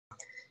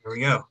Here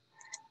we go.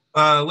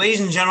 Ladies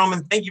and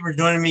gentlemen, thank you for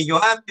joining me.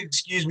 You'll have to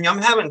excuse me.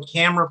 I'm having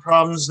camera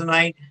problems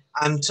tonight.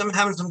 I'm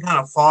having some kind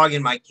of fog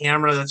in my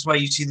camera. That's why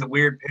you see the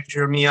weird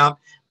picture of me up.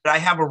 But I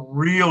have a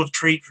real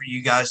treat for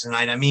you guys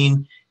tonight. I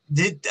mean,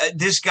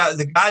 this guy,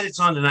 the guy that's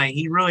on tonight,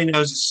 he really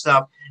knows his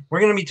stuff. We're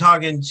going to be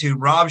talking to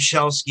Rob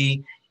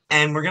Shelsky,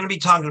 and we're going to be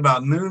talking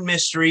about moon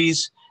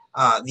mysteries,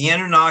 the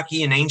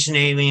Anunnaki and ancient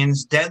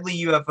aliens, deadly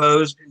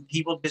UFOs, and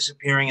people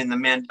disappearing, and the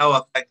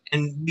Mandela Effect.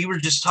 And we were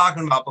just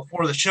talking about,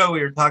 before the show,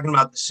 we were talking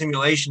about the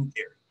simulation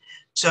theory.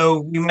 So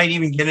we might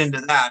even get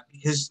into that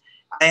because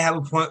I have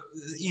a point,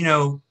 you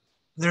know,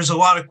 there's a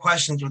lot of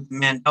questions with the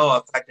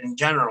Mandela Effect in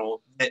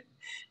general that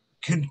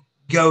could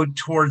go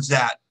towards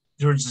that,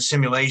 towards the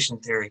simulation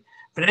theory.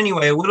 But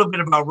anyway, a little bit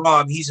about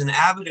Rob. He's an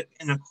avid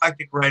and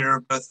eclectic writer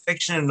of both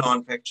fiction and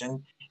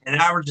nonfiction, and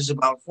averages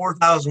about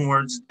 4,000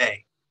 words a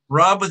day.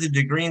 Rob, with a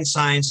degree in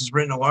science, has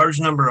written a large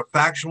number of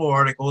factual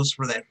articles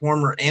for that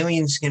former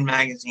AlienSkin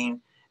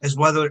Magazine, as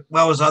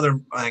well as other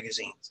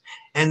magazines,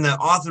 and the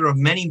author of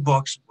many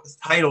books with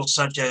titles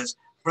such as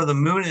For the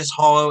Moon is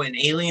Hollow and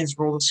Aliens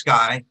Rule the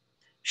Sky,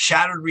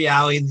 Shattered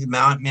Reality, The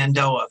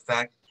Mandela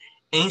Effect,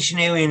 Ancient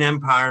Alien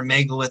Empire,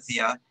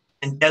 Megalithia,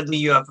 and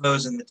Deadly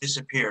UFOs and the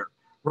Disappeared.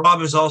 Rob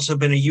has also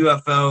been a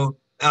mufon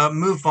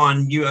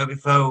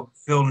UFO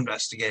field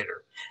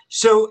investigator.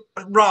 So,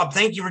 Rob,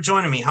 thank you for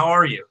joining me. How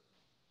are you?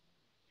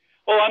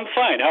 Oh, I'm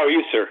fine. How are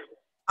you, sir?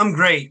 I'm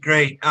great,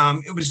 great.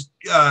 It was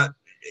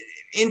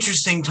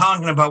interesting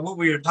talking about what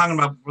we were talking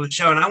about before the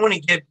show, and I want to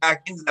get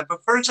back into that.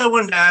 But first, I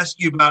wanted to ask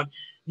you about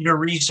your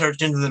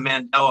research into the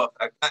Mandela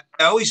Effect.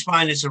 I always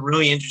find it's a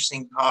really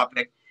interesting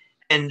topic,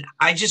 and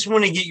I just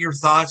want to get your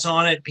thoughts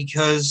on it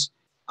because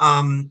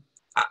I'm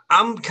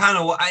kind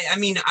of,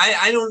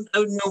 I don't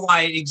know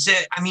why it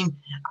exists. I mean,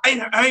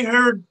 I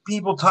heard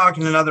people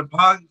talking in other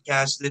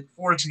podcasts that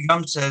Forrest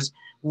Gump says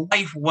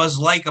life was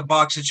like a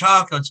box of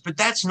chocolates, but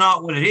that's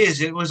not what it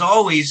is. It was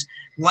always,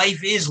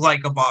 life is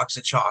like a box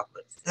of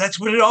chocolates. That's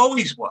what it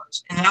always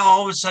was. And now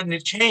all of a sudden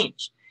it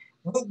changed.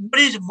 What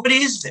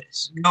is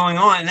this going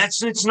on? And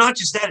it's not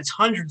just that, it's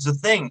hundreds of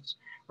things,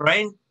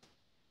 right?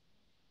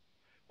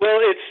 Well,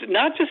 it's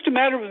not just a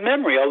matter of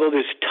memory, although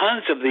there's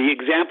tons of the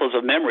examples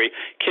of memory.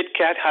 Kit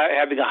Kat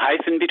having a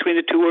hyphen between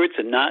the two words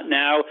and not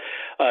now.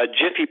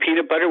 Jiffy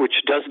peanut butter, which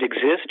doesn't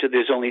exist.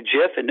 There's only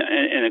Jif,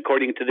 and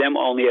according to them,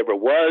 only ever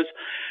was.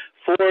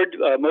 Ford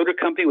Motor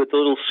Company with a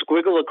little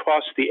squiggle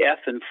across the F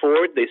in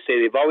Ford. They say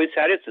they've always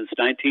had it since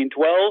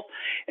 1912,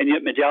 and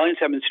yet medallions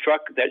have been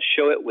struck that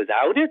show it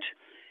without it,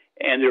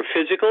 and they're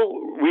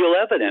physical, real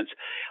evidence.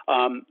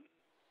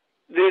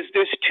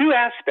 There's two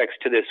aspects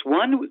to this.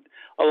 One,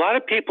 a lot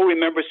of people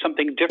remember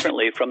something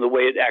differently from the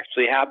way it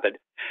actually happened.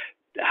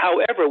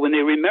 However, when they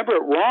remember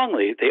it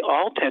wrongly, they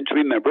all tend to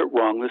remember it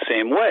wrong the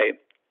same way.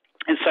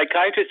 And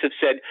psychiatrists have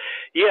said,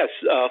 yes,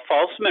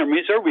 false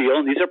memories are real,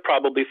 and these are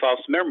probably false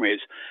memories.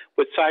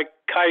 What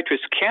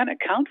psychiatrists can't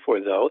account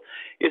for, though,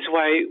 is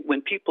why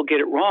when people get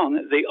it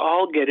wrong, they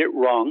all get it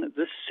wrong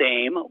the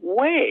same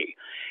way.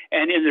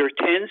 And in their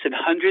tens and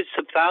hundreds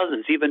of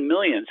thousands, even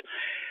millions.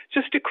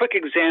 Just a quick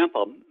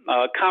example,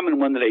 a common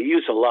one that I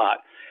use a lot.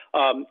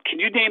 Can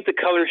you name the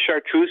color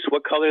chartreuse,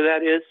 what color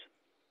that is?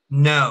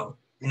 No.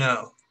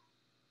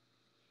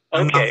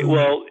 Okay,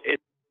 well,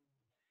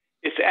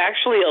 it's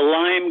actually a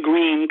lime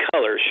green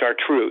color,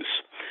 chartreuse.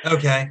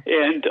 Okay.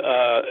 And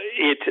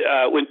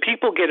when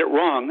people get it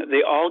wrong,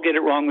 they all get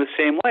it wrong the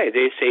same way.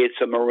 They say it's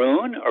a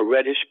maroon, a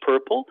reddish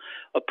purple,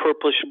 a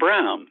purplish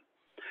brown.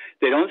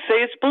 They don't say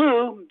it's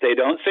blue. They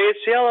don't say it's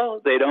yellow.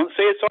 They don't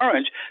say it's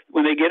orange.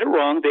 When they get it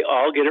wrong, they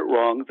all get it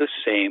wrong the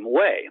same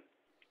way.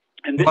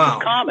 And this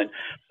is common,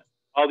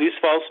 all these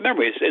false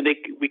memories, and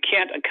we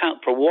can't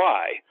account for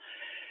why.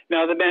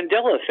 Now, the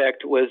Mandela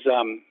Effect was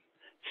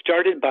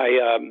started by,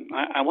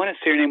 I want to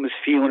say her name was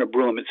Fiona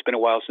Broome. It's been a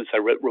while since I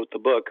wrote the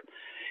book.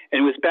 And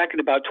it was back in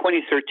about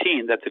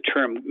 2013 that the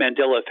term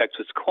Mandela Effect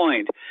was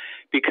coined,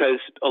 because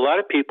a lot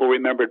of people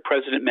remembered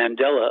President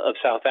Mandela of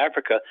South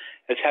Africa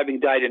as having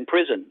died in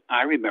prison.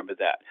 I remember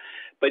that.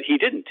 But he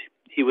didn't.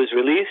 He was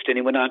released, and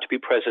he went on to be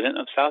president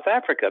of South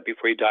Africa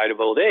before he died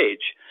of old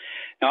age.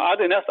 Now,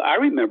 oddly enough, I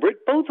remember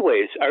it both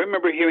ways. I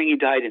remember hearing he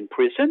died in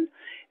prison,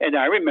 and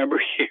I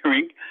remember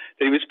hearing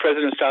that he was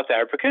president of South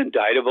Africa and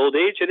died of old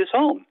age at his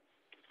home,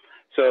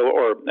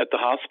 or at the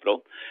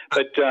hospital.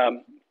 But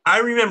I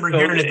remember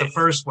hearing it the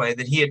first way,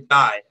 that he had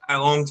died a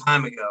long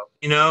time ago,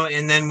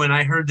 and then when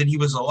I heard that he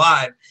was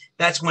alive,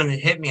 that's when it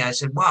hit me. I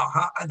said,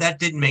 wow, that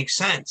didn't make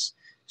sense.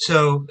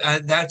 So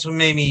that's what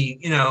made me,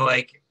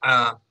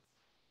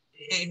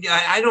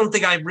 I don't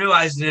think I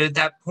realized it at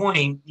that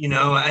point.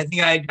 I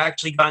think I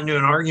actually got into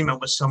an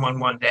argument with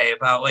someone one day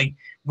about,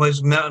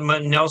 was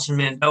Nelson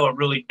Mandela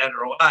really dead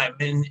or alive?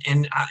 And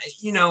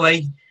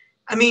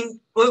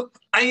look,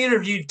 I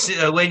interviewed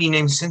a lady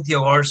named Cynthia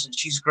Larson.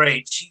 She's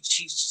great.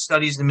 She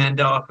studies the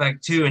Mandela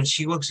Effect too, and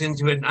she looks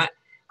into it. And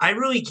I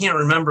really can't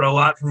remember a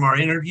lot from our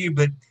interview,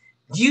 but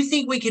do you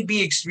think we could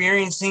be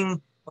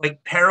experiencing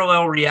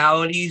parallel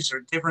realities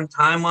or different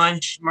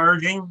timelines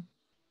merging?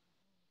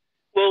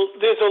 Well,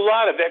 there's a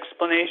lot of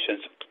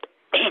explanations.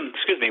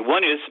 excuse me,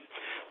 one is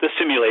the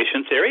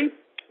simulation theory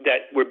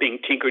that we're being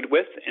tinkered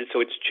with, and so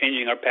it's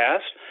changing our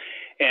past.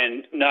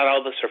 And not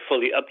all of us are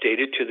fully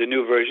updated to the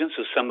new version,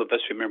 so some of us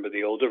remember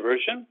the older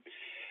version.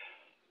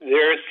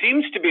 There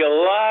seems to be a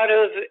lot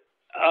of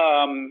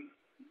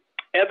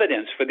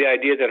evidence for the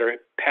idea that our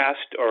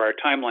past or our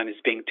timeline is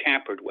being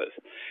tampered with.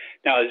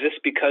 Now, is this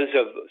because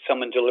of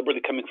someone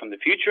deliberately coming from the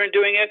future and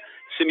doing it,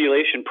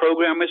 simulation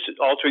programmers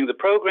altering the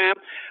program,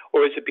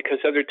 or is it because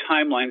other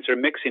timelines are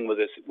mixing with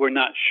us? We're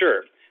not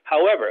sure.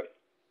 However,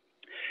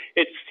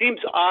 it seems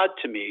odd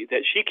to me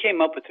that she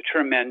came up with the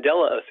term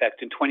Mandela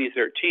Effect in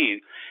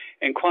 2013,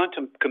 and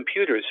quantum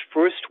computers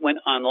first went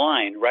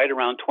online right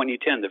around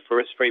 2010, the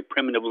first very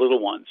primitive little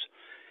ones.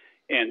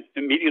 And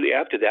immediately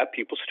after that,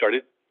 people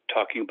started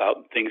talking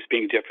about things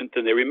being different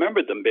than they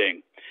remembered them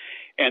being.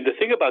 And the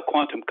thing about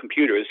quantum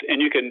computers,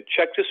 and you can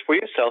check this for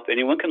yourself,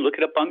 anyone can look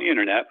it up on the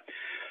internet.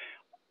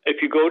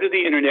 If you go to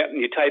the internet and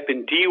you type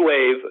in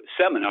D-Wave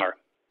seminar,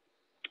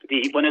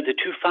 one of the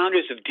two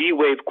founders of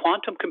D-Wave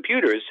Quantum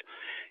Computers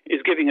is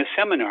giving a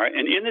seminar,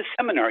 and in this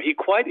seminar, he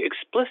quite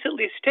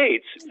explicitly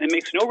states, and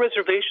makes no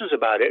reservations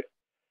about it,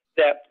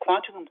 that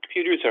quantum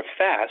computers are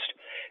fast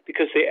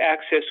because they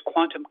access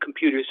quantum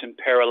computers in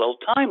parallel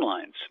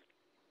timelines.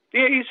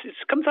 Yeah, he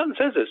comes out and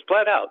says this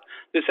flat out.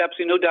 There's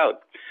absolutely no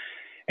doubt.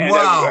 And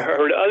wow. I've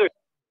heard other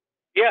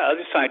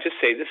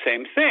scientists say the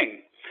same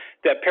thing,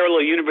 that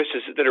parallel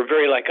universes that are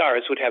very like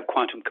ours would have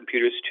quantum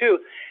computers too,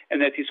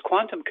 and that these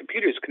quantum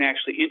computers can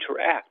actually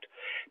interact.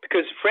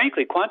 Because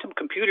frankly, quantum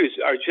computers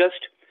are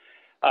just,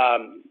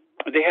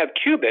 they have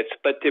qubits,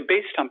 but they're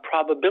based on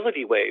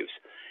probability waves.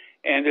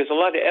 And there's a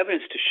lot of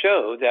evidence to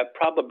show that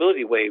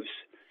probability waves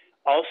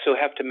also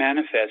have to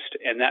manifest,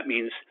 and that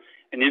means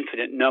an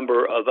infinite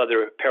number of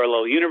other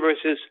parallel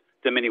universes,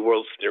 the many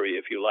worlds theory,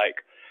 if you like.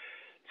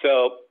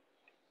 So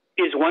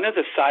is one of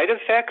the side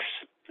effects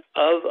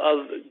of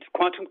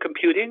quantum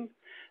computing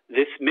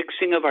this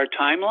mixing of our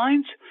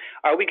timelines?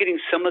 Are we getting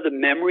some of the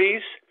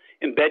memories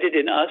embedded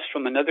in us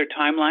from another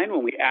timeline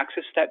when we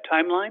access that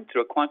timeline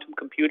through a quantum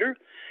computer?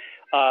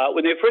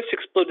 When they first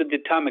exploded the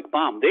atomic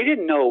bomb, they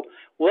didn't know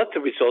what the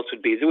results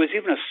would be. There was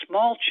even a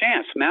small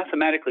chance,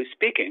 mathematically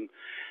speaking,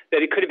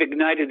 that it could have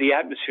ignited the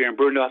atmosphere and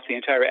burned off the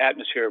entire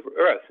atmosphere of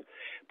Earth.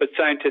 But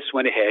scientists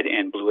went ahead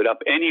and blew it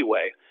up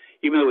anyway,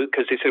 even though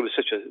because they said it was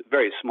such a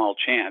very small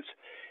chance.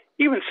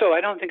 Even so, I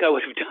don't think I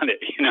would have done it,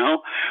 you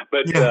know.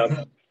 But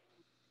yeah.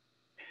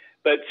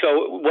 But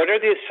so, what are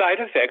the side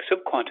effects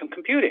of quantum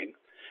computing?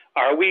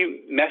 Are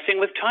we messing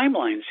with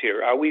timelines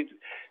here? Are we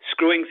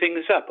screwing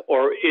things up?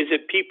 Or is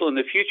it people in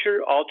the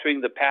future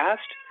altering the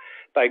past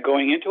by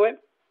going into it?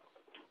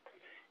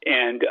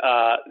 And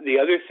the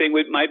other thing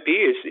it might be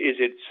is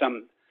it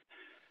some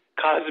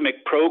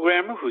cosmic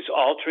programmer who's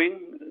altering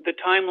the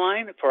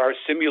timeline for our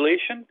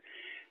simulation?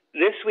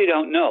 This we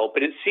don't know,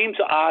 but it seems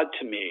odd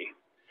to me.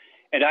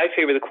 And I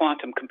favor the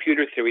quantum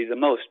computer theory the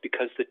most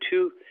because the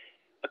two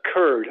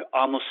occurred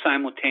almost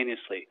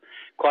simultaneously.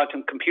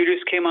 Quantum computers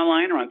came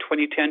online around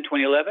 2010,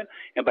 2011,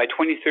 and by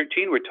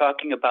 2013, we're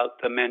talking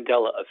about the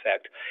Mandela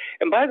Effect.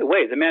 And by the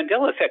way, the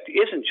Mandela Effect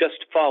isn't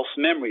just false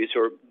memories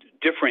or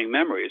differing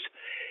memories.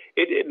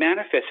 It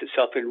manifests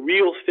itself in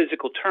real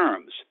physical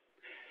terms.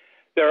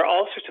 There are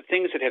all sorts of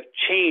things that have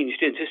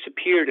changed and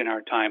disappeared in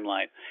our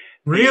timeline.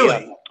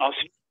 Really?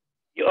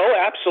 Oh,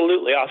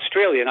 absolutely.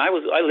 Australia. And I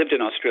lived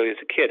in Australia as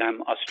a kid.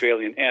 I'm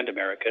Australian and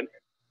American.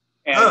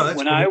 And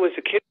when I was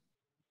a kid,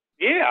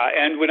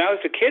 and when I was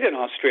a kid in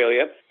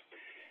Australia,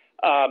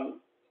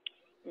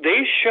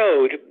 they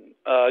showed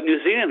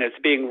New Zealand as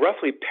being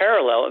roughly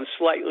parallel and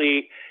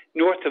slightly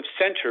north of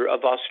center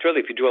of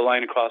Australia, if you drew a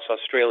line across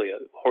Australia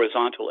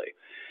horizontally.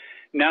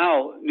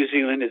 Now, New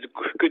Zealand is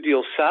a good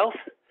deal south,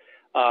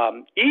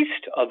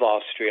 east of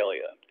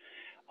Australia.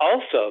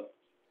 Also,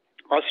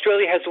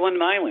 Australia has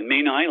one island,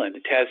 main island,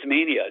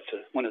 Tasmania.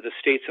 It's one of the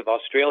states of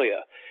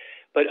Australia.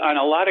 But on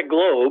a lot of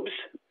globes,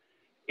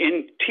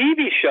 in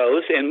TV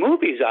shows and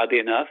movies, oddly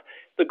enough,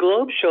 the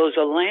globe shows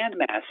a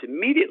landmass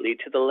immediately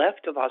to the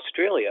left of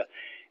Australia.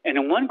 And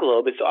in one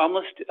globe, it's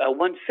almost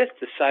 1/5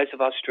 the size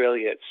of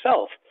Australia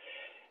itself.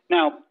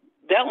 Now,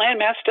 that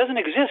landmass doesn't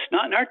exist,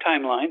 not in our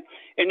timeline.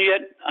 And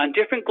yet, on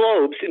different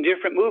globes in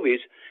different movies,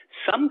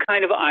 some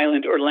kind of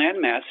island or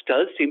landmass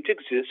does seem to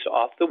exist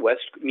off the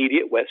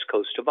immediate west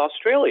coast of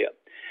Australia.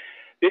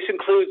 This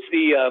includes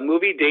the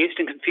movie Dazed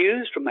and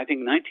Confused from, I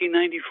think,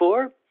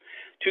 1994.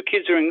 Two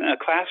kids are in a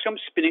classroom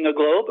spinning a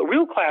globe. A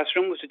real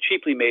classroom. Was a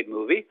cheaply made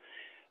movie.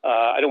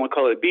 I don't want to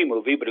call it a B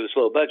movie, but it was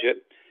low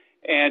budget.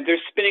 And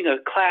they're spinning a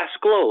class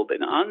globe.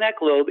 And on that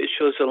globe, it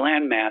shows a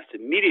landmass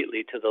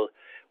immediately to the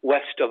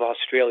west of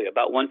Australia,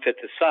 about 1/5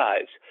 the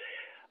size.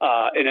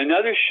 In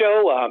another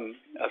show,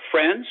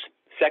 Friends,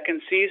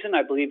 second season,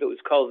 I believe it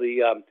was called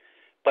the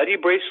Buddy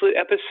Bracelet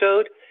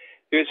episode,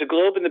 there's a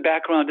globe in the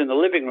background in the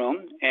living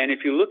room. And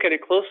if you look at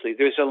it closely,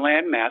 there's a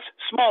landmass,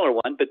 smaller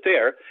one, but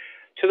there,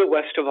 to the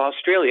west of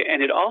Australia.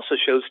 And it also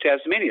shows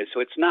Tasmania, so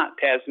it's not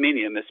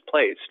Tasmania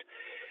misplaced.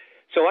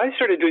 So I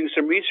started doing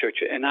some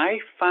research, and I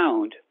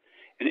found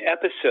an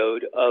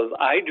episode of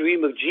I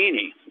Dream of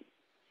Jeannie.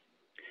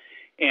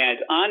 And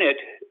on it,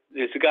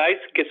 there's a guy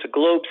who gets a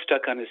globe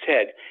stuck on his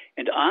head.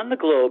 And on the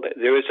globe,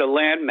 there is a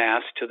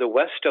landmass to the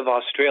west of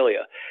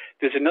Australia.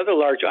 There's another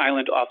large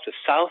island off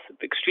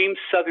the extreme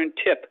southern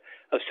tip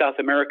of South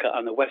America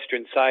on the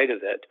western side of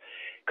it,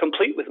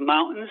 complete with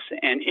mountains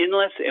and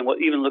inlets and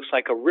what even looks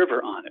like a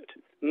river on it.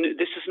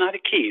 This is not a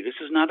key. This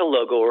is not a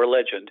logo or a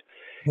legend.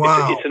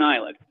 Wow. It's an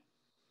island.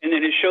 And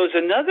then it shows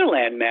another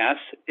landmass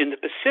in the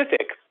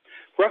Pacific,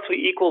 roughly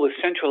equal with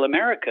Central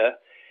America,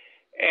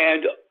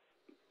 and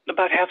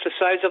about half the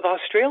size of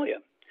Australia.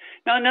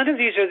 Now, none of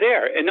these are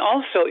there. And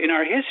also in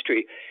our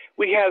history,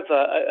 we have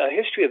a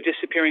history of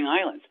disappearing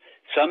islands,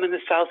 some in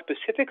the South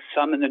Pacific,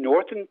 some in the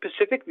Northern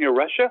Pacific near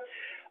Russia,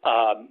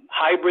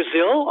 High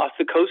Brazil off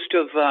the coast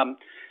of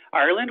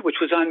Ireland,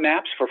 which was on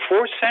maps for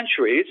 4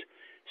 centuries,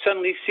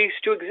 suddenly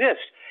ceased to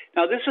exist.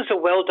 Now, this is a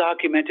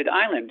well-documented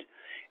island,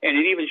 and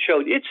it even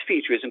showed its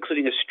features,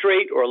 including a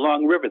straight or a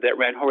long river that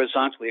ran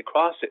horizontally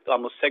across it,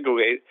 almost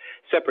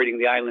separating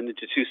the island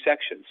into 2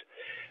 sections.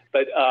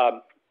 But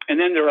and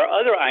then there are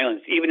other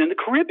islands, even in the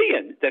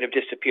Caribbean, that have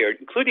disappeared,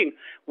 including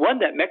one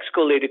that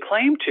Mexico laid a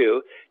claim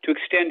to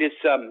extend its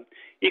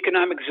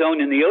economic zone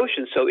in the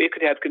ocean so it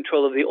could have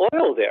control of the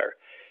oil there.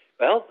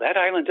 Well, that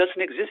island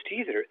doesn't exist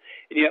either.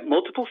 And yet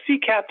multiple sea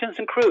captains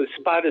and crews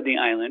spotted the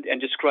island and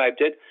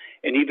described it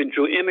and even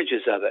drew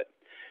images of it.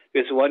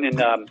 There's one in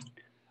the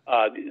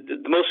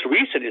most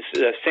recent is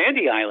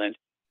Sandy Island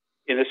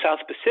in the South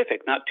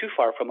Pacific, not too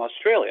far from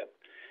Australia.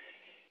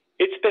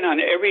 It's been on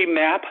every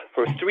map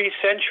for 3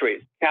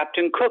 centuries.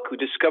 Captain Cook, who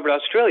discovered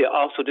Australia,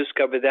 also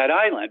discovered that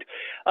island.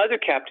 Other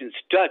captains,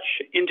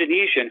 Dutch,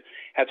 Indonesian,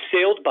 have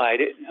sailed by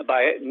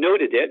it,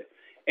 noted it,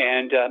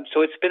 and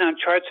so it's been on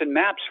charts and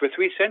maps for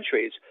 3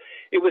 centuries.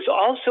 It was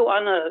also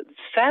on a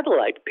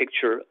satellite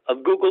picture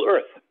of Google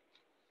Earth.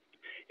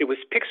 It was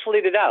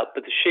pixelated out,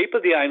 but the shape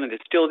of the island is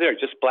still there,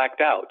 just blacked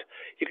out.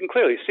 You can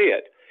clearly see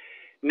it.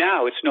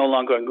 Now it's no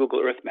longer on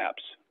Google Earth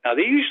maps. Now,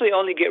 they usually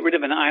only get rid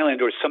of an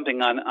island or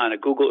something on a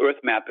Google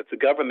Earth map if the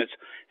governments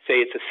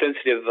say it's a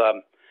sensitive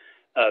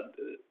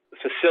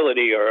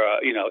facility or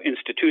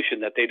institution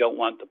that they don't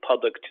want the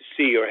public to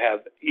see or have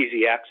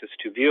easy access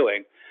to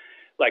viewing,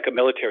 like a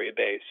military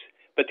base.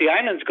 But the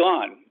island's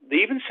gone. They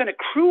even sent a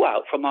crew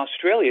out from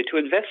Australia to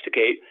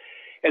investigate,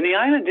 and the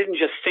island didn't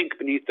just sink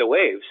beneath the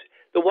waves.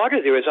 The water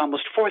there is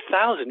almost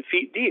 4,000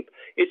 feet deep.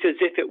 It's as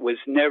if it was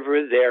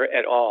never there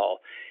at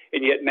all.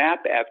 And yet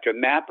map after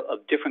map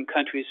of different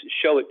countries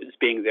show it as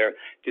being there,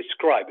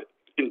 describe it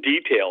in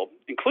detail,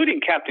 including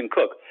Captain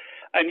Cook.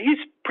 And he's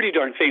pretty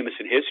darn famous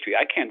in history.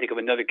 I can't think of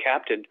another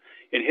captain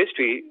in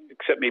history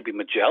except maybe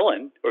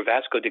Magellan or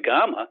Vasco da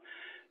Gama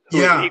who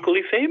is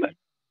equally famous.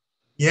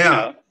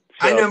 Yeah.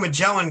 I know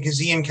Magellan because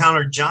he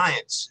encountered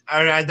giants.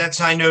 That's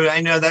how I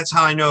know. That's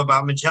how I know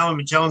about Magellan.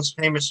 Magellan's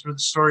famous for the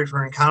story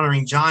for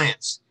encountering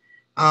giants.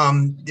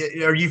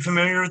 Are you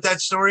familiar with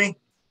that story?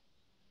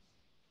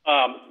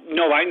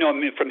 No, I know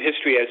him from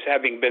history as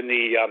having been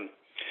the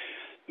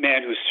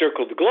man who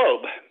circled the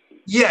globe.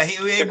 Yeah,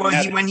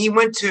 when he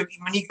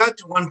got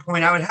to one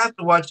point, I would have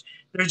to watch.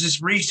 There's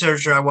this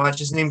researcher I watch.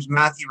 His name's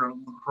Matthew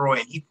LaCroix,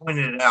 and he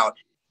pointed it out.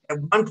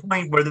 At one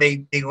point where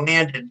they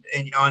landed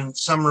on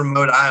some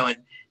remote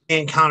island, they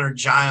encountered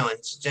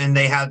giants, and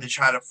they had to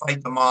try to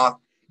fight them off.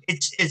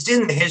 It's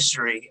in the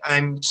history.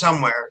 I'm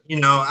somewhere.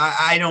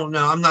 I don't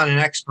know. I'm not an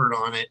expert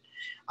on it.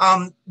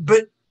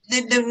 But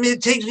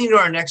it takes me to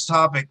our next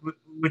topic,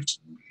 which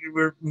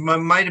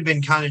might have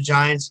been kind of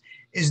giants,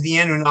 is the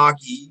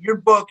Anunnaki. Your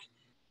book,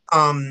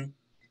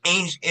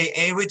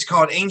 it's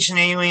called Ancient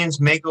Aliens,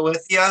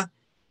 Megalithia,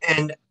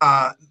 and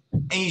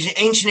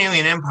Ancient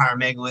Alien Empire,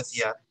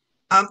 Megalithia.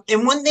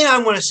 And one thing I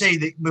want to say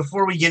that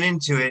before we get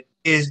into it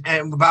is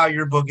about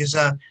your book is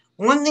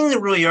one thing that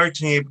really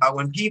irks me about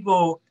when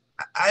people,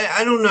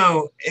 I don't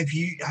know if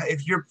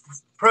you're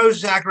pro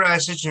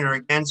Zacharias Sitchin or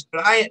against,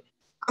 but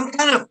I'm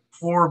kind of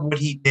for what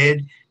he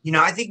did.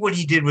 I think what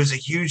he did was a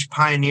huge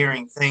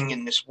pioneering thing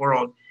in this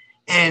world.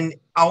 And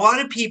a lot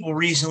of people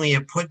recently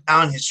have put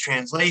down his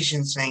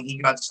translation saying he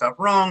got stuff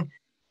wrong.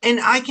 And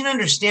I can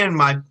understand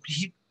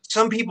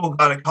some people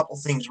got a couple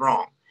things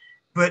wrong.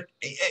 But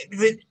I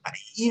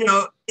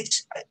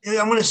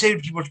want to say to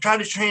people, try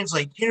to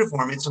translate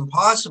cuneiform. It's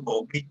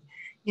impossible.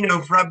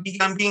 From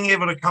being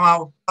able to come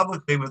out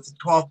publicly with the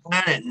 12th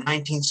Planet in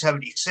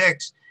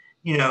 1976,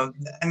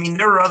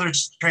 there were other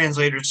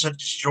translators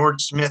such as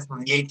George Smith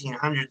from the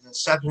 1800s and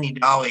Stephanie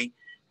Dalley,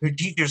 who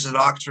teaches at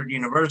Oxford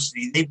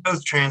University. They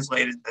both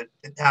translated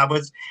the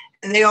tablets,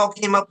 and they all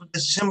came up with a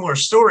similar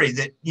story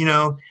that,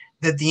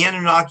 that the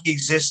Anunnaki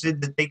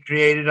existed, that they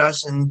created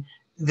us, and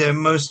the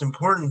most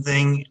important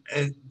thing,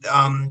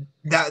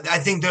 that I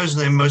think those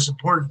are the most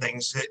important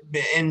things.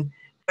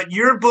 But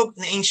your book,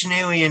 The Ancient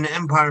Alien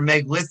Empire,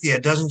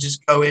 Megalithia, doesn't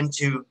just go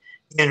into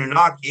the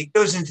Anunnaki; it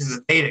goes into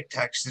the Vedic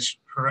text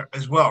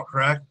as well,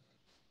 correct?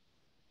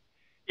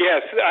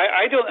 Yes,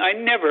 I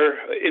never,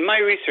 in my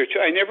research,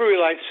 I never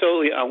rely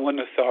solely on one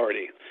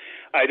authority.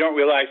 I don't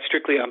rely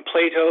strictly on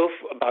Plato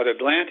about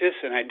Atlantis,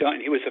 and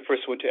he was the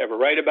first one to ever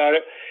write about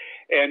it.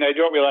 and I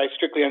don't rely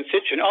strictly on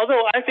Sitchin,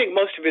 although I think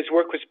most of his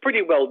work was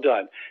pretty well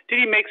done. Did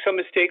he make some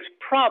mistakes?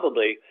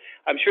 Probably.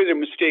 I'm sure there are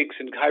mistakes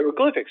in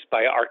hieroglyphics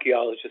by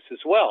archaeologists as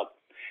well.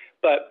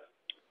 But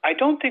I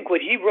don't think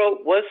what he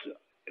wrote was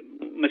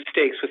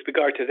mistakes with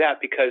regard to that,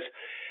 because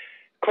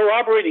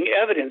corroborating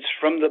evidence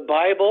from the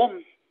Bible,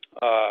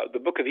 the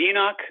Book of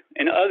Enoch,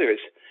 and others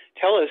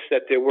tell us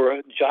that there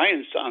were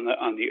giants on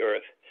the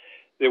earth.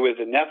 There were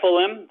the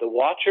Nephilim, the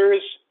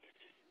Watchers.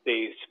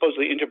 They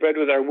supposedly interbred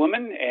with our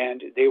women,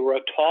 and they were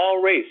a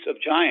tall race of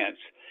giants,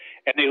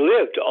 and they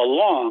lived a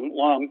long,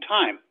 long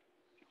time.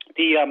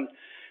 The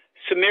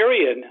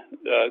Sumerian,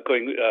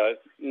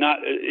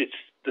 it's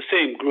the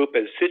same group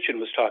as Sitchin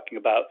was talking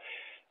about,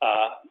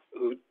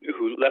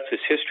 who left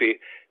this history.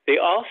 They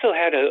also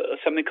had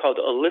something called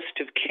a list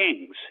of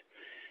kings.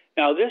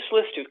 Now, this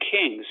list of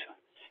kings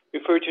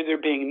referred to there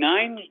being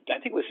 9. I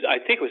think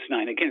it was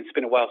 9. Again, it's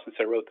been a while since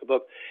I wrote the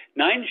book.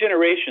 9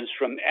 generations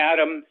from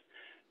Adam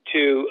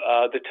to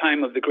the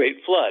time of the Great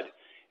Flood.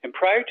 And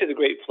prior to the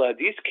Great Flood,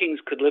 these kings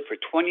could live for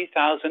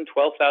 20,000,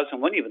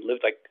 12,000. One even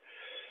lived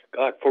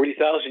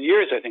 40,000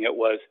 years, I think it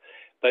was.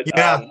 But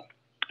yeah.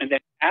 And then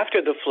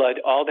after the flood,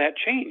 all that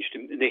changed.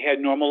 They had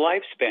normal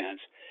lifespans.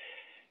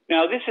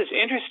 Now, this is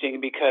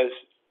interesting because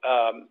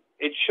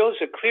it shows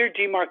a clear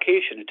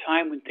demarcation, a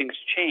time when things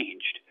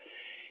changed.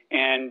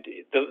 And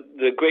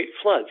the Great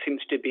Flood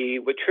seems to be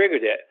what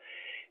triggered it.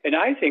 And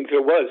I think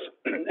there was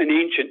an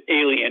ancient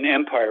alien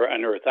empire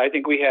on Earth. I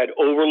think we had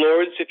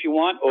overlords, if you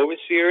want,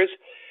 overseers.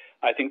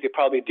 I think they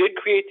probably did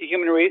create the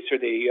human race, or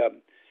they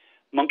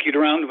monkeyed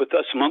around with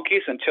us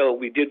monkeys until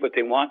we did what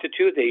they wanted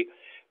to. They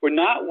were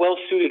not well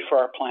suited for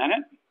our planet.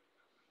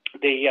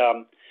 They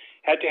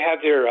had to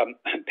have their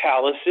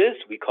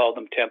palaces, we call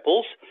them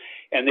temples,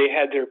 and they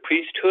had their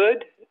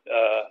priesthood.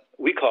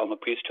 We call them a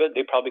priesthood.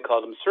 They probably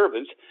called them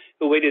servants,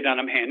 who waited on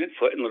them hand and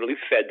foot and literally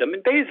fed them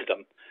and bathed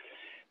them.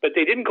 But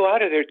they didn't go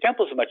out of their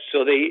temples much,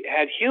 so they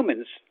had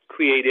humans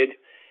created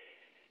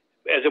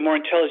as a more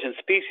intelligent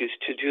species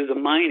to do the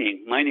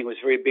mining. Mining was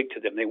very big to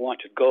them. They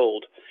wanted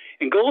gold.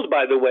 And gold,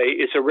 by the way,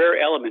 is a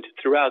rare element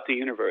throughout the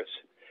universe.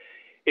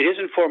 It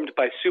isn't formed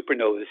by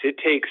supernovas. It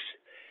takes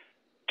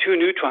 2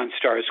 neutron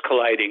stars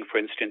colliding, for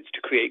instance,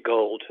 to create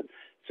gold.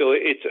 So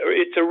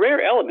it's a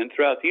rare element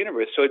throughout the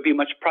universe, so it'd be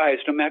much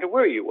prized no matter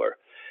where you were.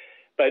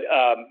 But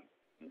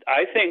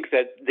I think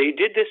that they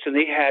did this, and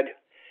they had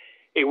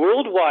a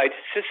worldwide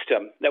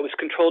system that was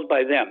controlled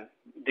by them.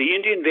 The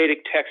Indian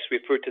Vedic texts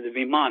refer to the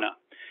Vimana.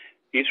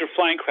 These were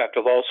flying craft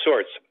of all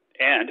sorts.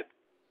 And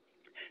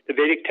the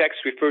Vedic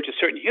texts refer to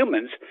certain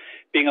humans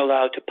being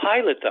allowed to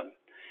pilot them.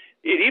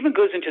 It even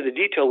goes into the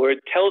detail where it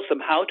tells them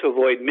how to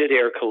avoid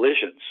mid-air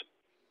collisions.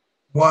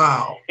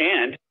 Wow.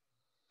 And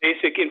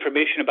basic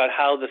information about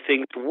how the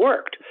things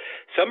worked.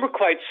 Some were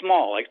quite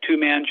small, like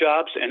 2-man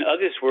jobs, and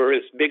others were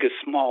as big as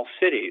small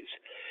cities.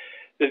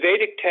 The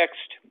Vedic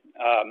text,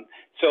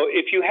 so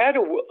if you had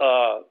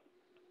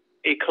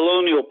a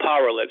colonial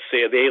power, let's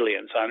say, of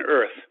aliens on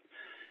Earth,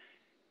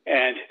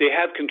 and they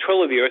have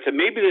control of the Earth, and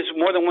maybe there's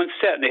more than one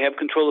set, and they have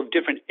control of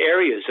different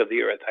areas of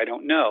the Earth, I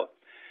don't know.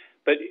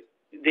 But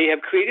they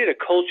have created a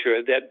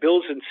culture that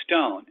builds in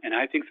stone, and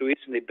I think the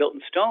reason they built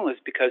in stone was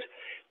because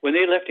when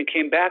they left and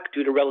came back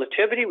due to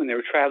relativity, when they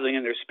were traveling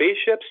in their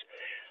spaceships,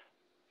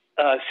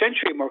 a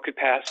century more could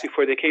pass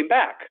before they came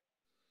back.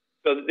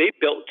 So they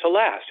built to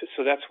last.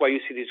 So that's why you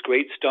see these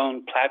great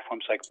stone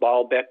platforms like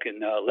Baalbek in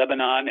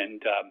Lebanon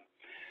and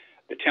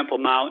the Temple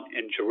Mount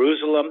in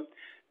Jerusalem.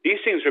 These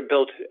things are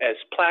built as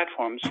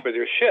platforms for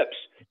their ships.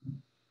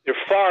 They're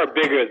far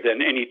bigger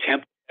than any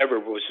temple ever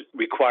was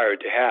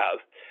required to have.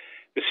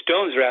 The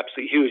stones are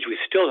absolutely huge. We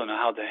still don't know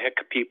how the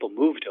heck people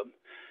moved them.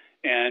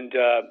 And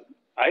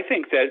I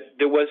think that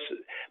there was,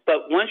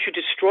 but once you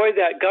destroy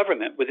that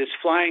government with its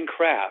flying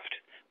craft,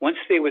 once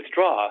they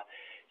withdraw,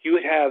 you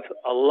would have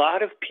a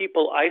lot of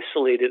people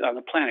isolated on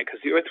the planet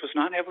because the Earth was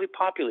not heavily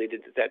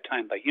populated at that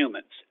time by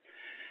humans.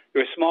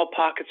 There were small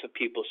pockets of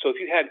people. So if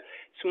you had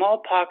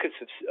small pockets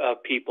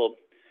of people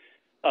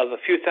of a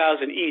few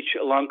thousand each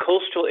along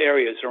coastal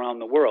areas around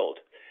the world,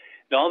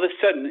 and all of a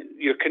sudden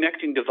your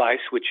connecting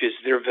device, which is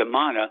their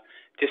Vimana,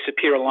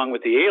 disappear along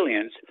with the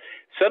aliens,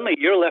 suddenly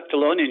you're left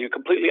alone and you're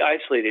completely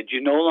isolated.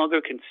 You no longer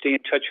can stay in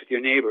touch with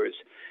your neighbors.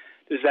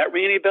 Does that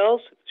ring any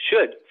bells?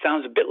 Should.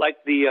 Sounds a bit like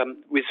the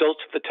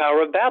results of the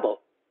Tower of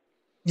Babel.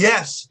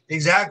 Yes,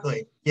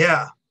 exactly.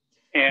 Yeah.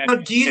 And now,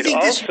 do you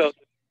think also, this?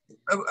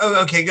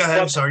 Oh, okay, go ahead.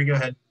 I'm sorry. Go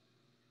ahead.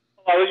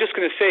 I was just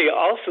going to say,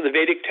 also the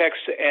Vedic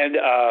texts and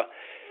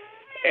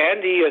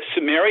the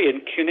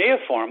Sumerian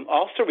cuneiform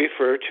also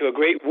refer to a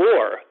great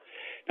war.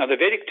 Now, the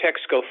Vedic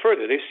texts go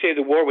further. They say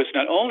the war was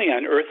not only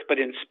on Earth but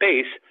in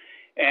space,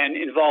 and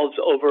involves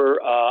over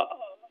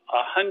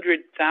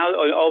 100,000,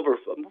 over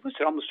what was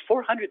it, almost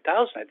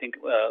 400,000, I think.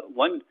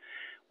 One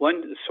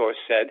source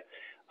said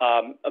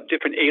of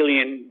different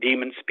alien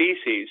demon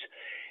species,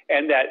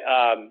 and that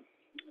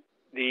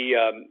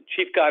the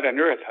chief god on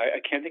Earth, I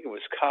can't think it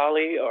was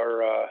Kali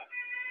or,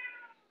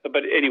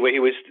 but anyway, he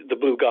was the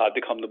blue god.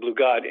 They call him the blue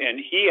god, and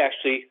he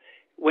actually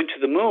went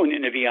to the moon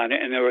in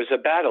Aviana, and there was a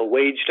battle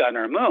waged on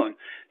our moon.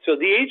 So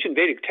the ancient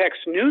Vedic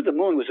texts knew the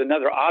moon was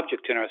another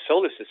object in our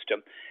solar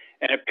system,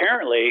 and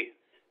apparently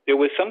there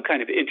was some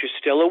kind of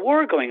interstellar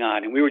war going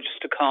on, and we were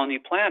just a colony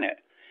planet.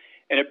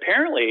 And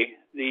apparently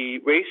the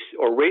race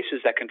or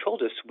races that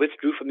controlled us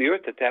withdrew from the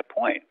Earth at that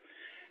point.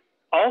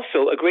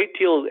 Also, a great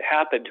deal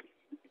happened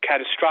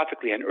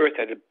catastrophically on Earth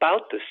at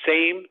about the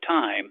same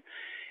time,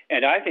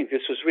 and I think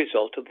this was a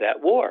result of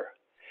that war.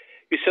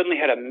 You suddenly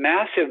had a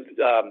massive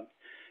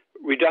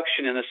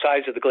reduction in the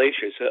size of the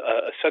glaciers,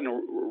 a sudden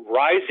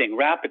rising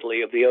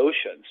rapidly of the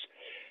oceans.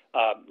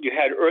 You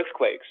had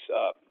earthquakes.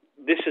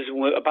 This is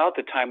about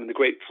the time when the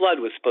Great Flood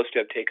was supposed to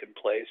have taken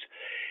place.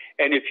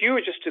 And if you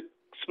were just a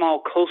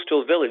small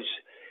coastal village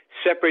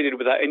separated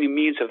without any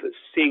means of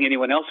seeing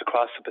anyone else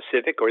across the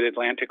Pacific or the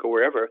Atlantic or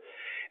wherever,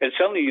 and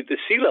suddenly the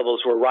sea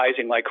levels were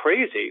rising like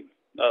crazy,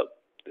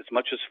 as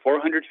much as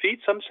 400 feet,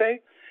 some say,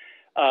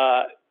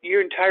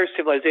 your entire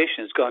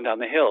civilization has gone down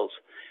the hills.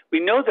 We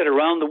know that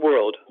around the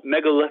world,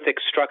 megalithic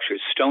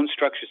structures, stone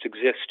structures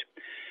exist.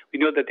 We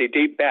know that they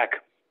date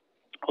back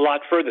a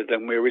lot further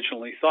than we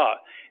originally thought.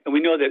 And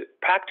we know that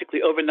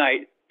practically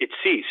overnight it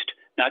ceased,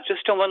 not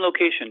just in one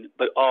location,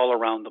 but all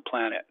around the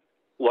planet.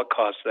 What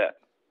caused that?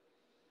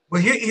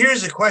 Well,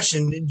 here's a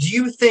question. Do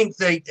you think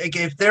that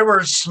if there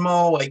were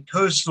small, like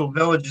coastal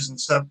villages and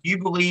stuff, do you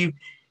believe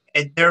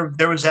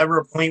there was ever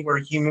a point where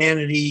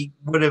humanity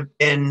would have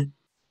been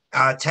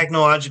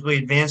technologically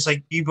advanced?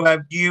 Like, do you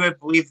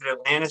believe that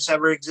Atlantis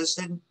ever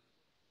existed?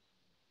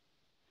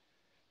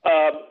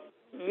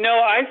 No,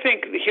 I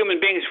think the human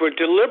beings were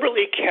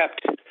deliberately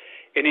kept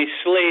in a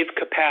slave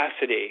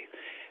capacity.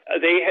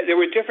 There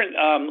were different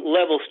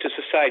levels to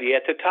society.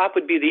 At the top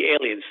would be the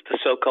aliens, the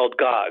so-called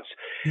gods.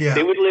 Yeah.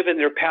 They would live in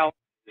their palaces,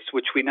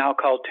 which we now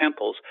call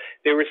temples.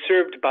 They were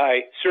served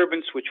by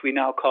servants, which we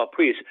now call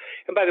priests.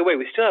 And by the way,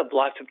 we still have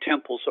lots of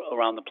temples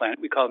around the planet.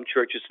 We call them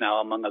churches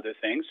now, among other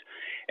things.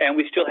 And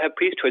we still have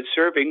priesthood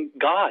serving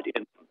God,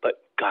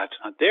 but God's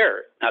not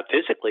there, not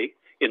physically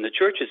in the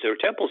churches or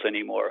temples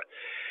anymore.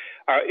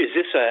 Is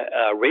this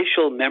a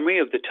racial memory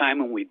of the time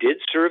when we did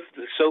serve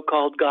the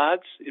so-called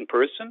gods in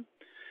person?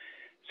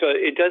 So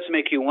it does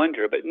make you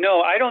wonder. But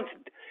no, I don't.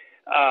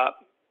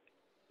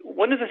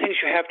 One of the things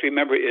you have to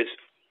remember is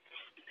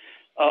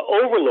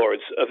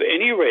overlords of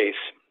any race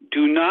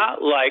do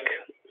not like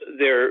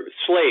their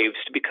slaves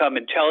to become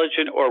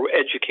intelligent or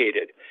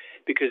educated,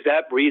 because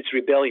that breeds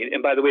rebellion.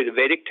 And by the way, the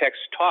Vedic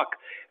texts talk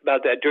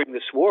about that during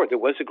this war. There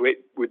was a great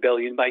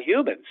rebellion by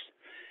humans.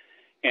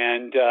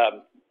 And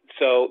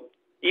so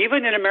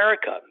even in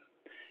America,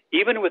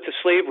 even with the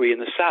slavery in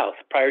the South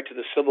prior to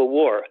the Civil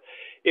War,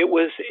 it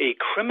was a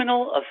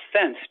criminal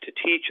offense to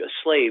teach a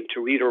slave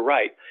to read or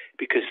write,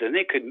 because then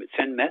they could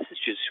send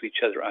messages to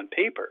each other on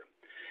paper.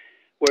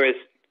 Whereas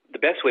the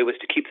best way was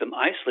to keep them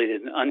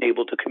isolated and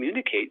unable to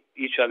communicate,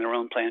 each on their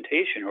own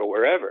plantation or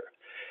wherever.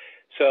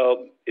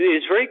 So it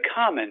is very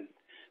common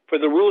for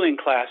the ruling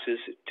classes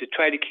to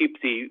try to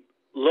keep the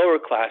lower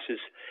classes,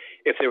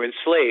 if they're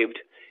enslaved,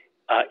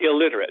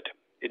 illiterate.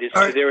 It is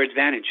to their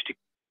advantage to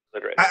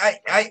literate.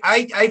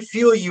 I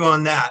feel you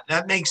on that.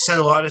 That makes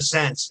a lot of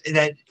sense.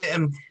 But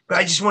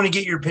I just want to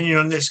get your opinion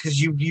on this, because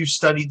you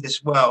studied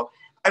this well.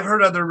 I've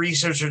heard other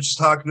researchers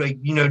talk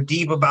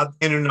deep about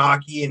the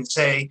Anunnaki and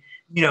say,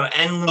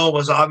 Enlil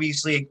was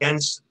obviously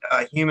against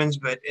humans,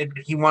 but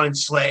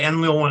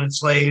Enlil wanted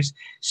slaves,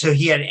 so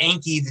he had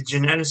Enki, the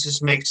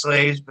geneticist, make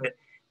slaves. But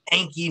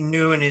Enki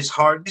knew in his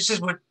heart. This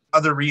is what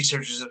other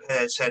researchers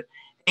have said.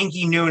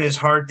 Enki knew in his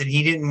heart that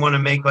he didn't want to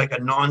make like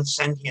a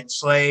non-sentient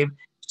slave.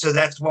 So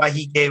that's why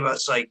he gave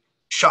us like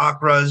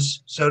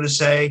chakras, so to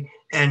say,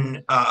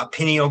 and a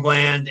pineal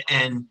gland,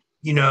 and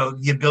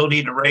the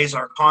ability to raise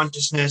our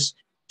consciousness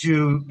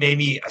to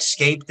maybe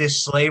escape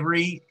this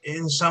slavery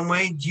in some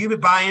way. Do you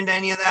buy into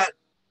any of that,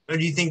 or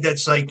do you think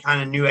that's like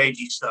kind of new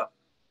agey stuff?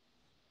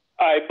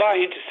 I buy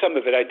into some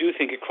of it. I do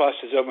think it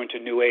crosses over into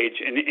New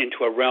Age and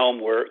into a realm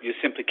where you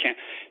simply can't.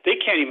 They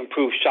can't even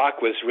prove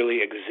chakras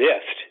really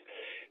exist.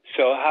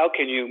 So how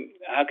can you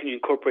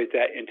incorporate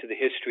that into the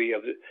history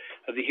of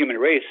the human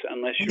race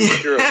unless you're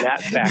sure of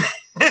that fact?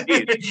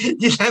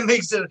 That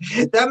makes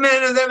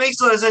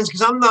a lot of sense,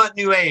 because I'm not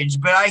New Age,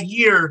 but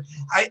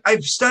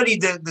I've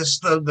studied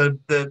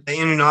the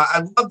Anunnaki.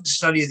 I love the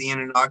study of the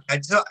Anunnaki. I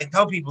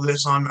tell people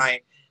this on every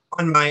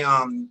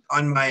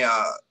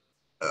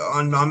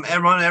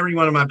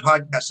one of my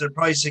podcasts. They're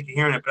probably sick of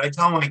hearing it, but I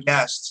tell my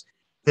guests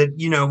that,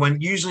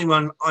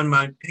 when on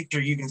my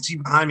picture, you can see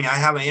behind me, I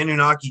have an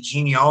Anunnaki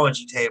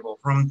genealogy table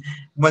from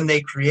when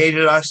they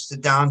created us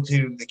down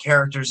to the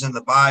characters in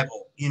the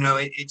Bible.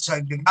 It's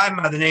a guy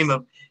by the name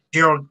of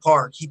Gerald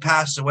Clark. He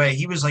passed away.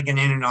 He was like an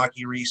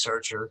Anunnaki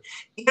researcher.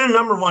 He had a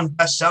 #1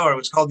 bestseller. It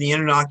was called The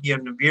Anunnaki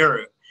of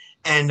Nibiru.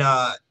 And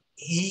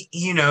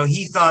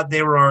he thought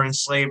they were our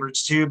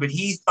enslavers too, but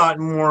he thought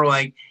more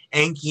like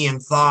Enki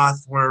and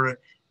Thoth were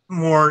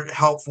more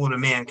helpful to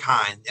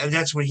mankind.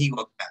 That's what he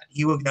looked at.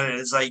 He looked at it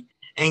as like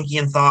Enki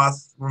and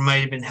Thoth might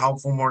have been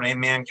helpful more to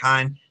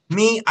mankind.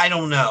 Me, I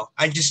don't know.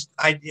 And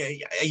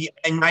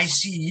I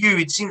see you.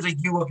 It seems like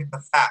you look at the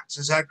facts.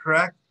 Is that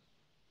correct?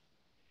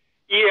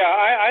 Yeah,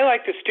 I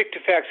like to stick to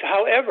facts.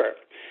 However,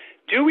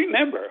 do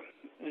remember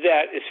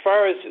that as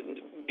far as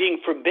being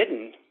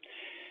forbidden,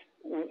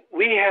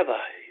 we have a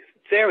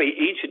very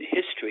ancient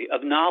history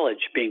of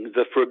knowledge being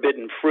the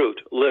forbidden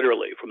fruit,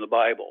 literally, from the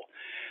Bible.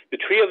 The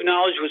tree of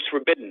knowledge was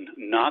forbidden,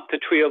 not the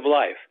tree of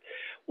life.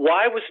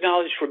 Why was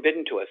knowledge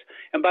forbidden to us?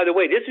 And by the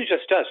way, this isn't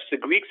just us. The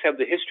Greeks have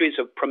the histories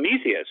of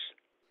Prometheus,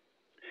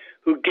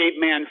 who gave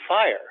man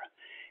fire,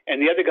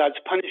 and the other gods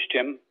punished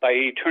him by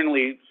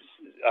eternally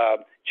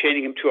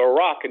chaining him to a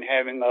rock and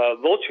having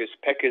vultures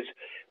peck his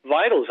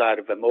vitals out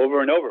of him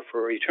over and over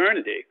for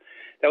eternity.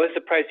 That was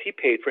the price he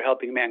paid for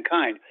helping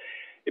mankind.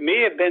 It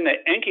may have been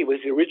that Enki was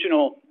the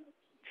original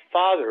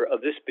father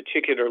of this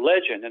particular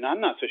legend, and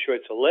I'm not so sure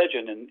it's a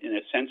legend in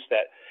a sense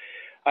that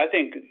I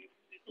think,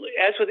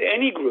 as with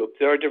any group,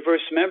 there are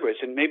diverse members,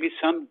 and maybe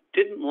some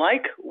didn't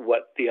like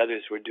what the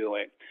others were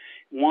doing,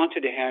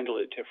 wanted to handle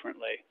it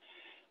differently.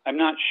 I'm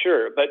not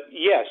sure, but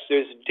yes,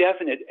 there's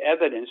definite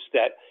evidence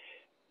that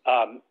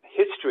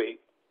history,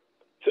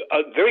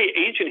 a very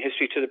ancient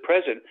history to the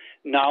present,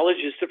 knowledge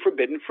is the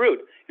forbidden fruit.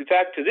 In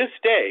fact, to this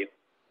day,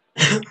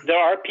 there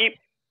are people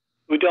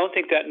who don't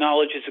think that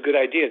knowledge is a good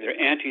idea. They're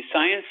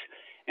anti-science,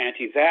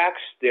 anti-vax.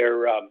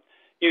 They're, I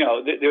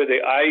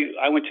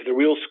went to the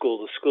real school,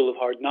 the School of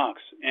Hard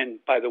Knocks. And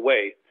by the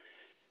way,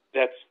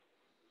 that's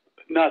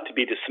not to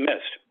be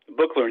dismissed.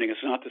 Book learning is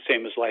not the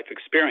same as life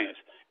experience.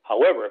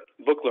 However,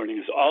 book learning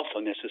is also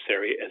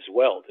necessary as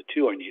well. The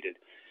two are needed,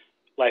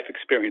 life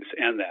experience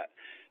and that.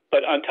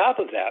 But on top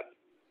of that,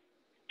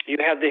 you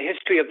have the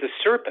history of the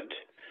serpent.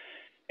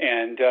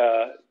 And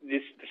the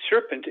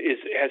serpent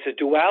has a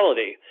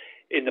duality.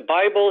 In the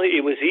Bible,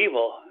 it was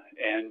evil,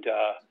 and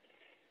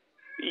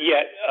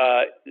yet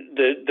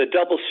the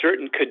double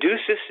serpent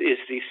caduceus is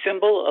the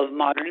symbol of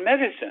modern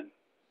medicine,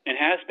 and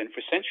has been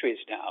for centuries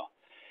now.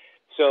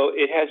 So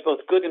it has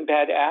both good and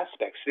bad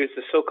aspects. There's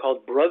the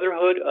so-called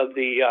Brotherhood of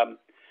the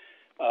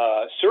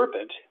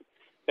Serpent.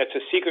 That's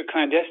a secret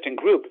clandestine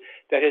group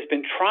that has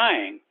been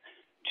trying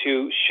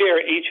to share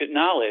ancient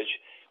knowledge,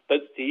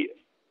 but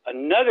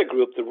another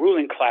group, the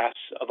ruling class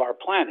of our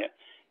planet,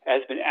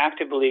 has been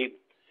actively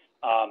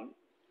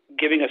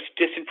giving us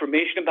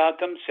disinformation about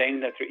them, saying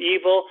that they're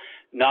evil.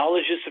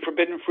 Knowledge is the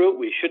forbidden fruit.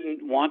 We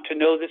shouldn't want to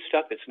know this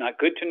stuff. It's not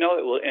good to know.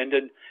 It will end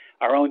in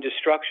our own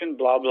destruction,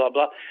 blah, blah,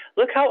 blah.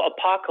 Look how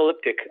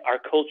apocalyptic our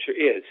culture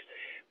is.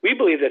 We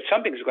believe that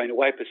something's going to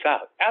wipe us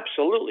out.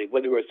 Absolutely,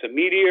 whether it's a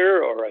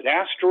meteor or an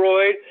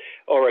asteroid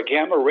or a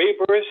gamma ray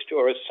burst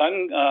or a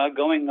sun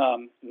going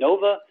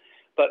nova.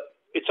 But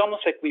it's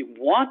almost like we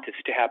want this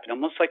to happen,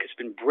 almost like it's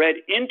been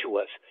bred into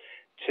us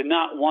to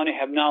not want to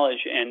have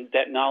knowledge, and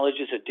that knowledge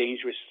is a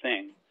dangerous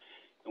thing,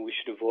 and we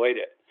should avoid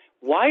it.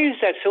 Why is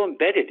that so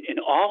embedded in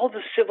all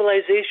the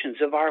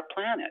civilizations of our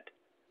planet?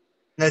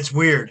 That's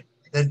weird.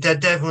 That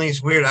definitely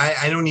is weird.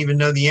 I don't even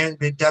know the end.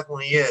 It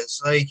definitely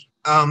is.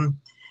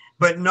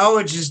 But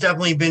knowledge has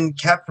definitely been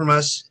kept from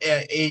us.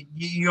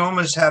 You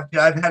almost have to.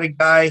 I've had a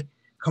guy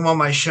come on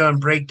my show and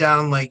break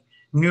down like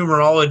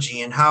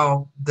numerology and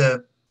how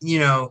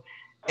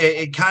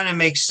it kind of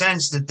makes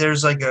sense that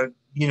there's like a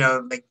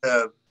like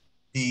the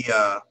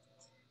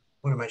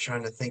what am I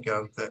trying to think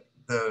of?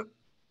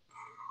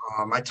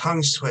 My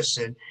tongue's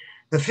twisted.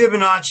 The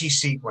Fibonacci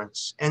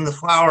sequence and the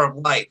flower of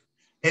life.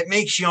 It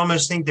makes you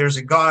almost think there's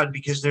a God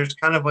because there's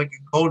kind of like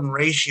a golden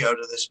ratio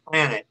to this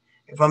planet,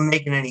 if I'm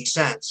making any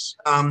sense.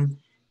 At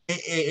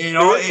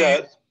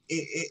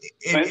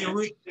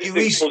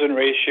least golden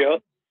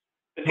ratio.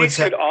 These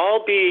could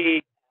all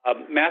be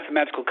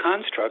mathematical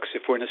constructs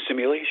if we're in a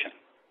simulation.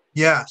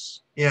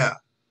 Yes, yeah.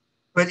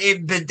 But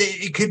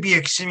it could be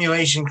a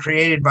simulation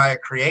created by a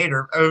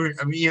creator,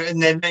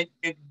 and then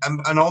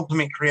an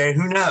ultimate creator.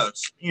 Who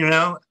knows?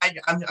 I'm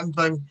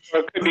or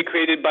it could be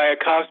created by a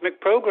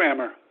cosmic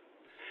programmer.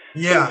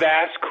 Yeah. Some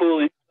vast, cool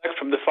intellect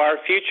from the far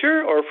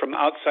future or from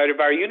outside of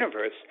our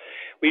universe.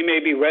 We may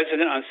be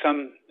resident on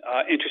some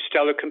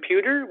interstellar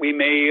computer. We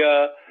may.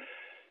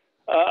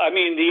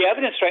 The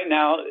evidence right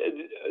now,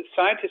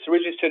 scientists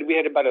originally said we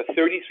had about a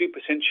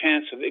 33%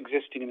 chance of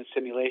existing in a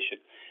simulation.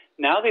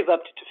 Now they've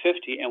upped it to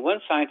 50, and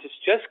one scientist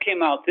just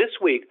came out this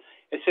week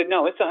and said,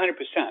 no, it's 100%.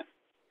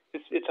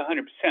 It's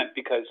 100%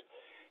 because,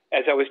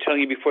 as I was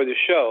telling you before the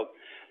show,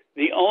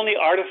 the only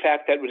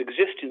artifact that would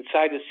exist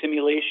inside a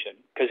simulation,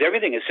 because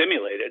everything is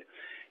simulated,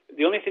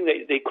 the only thing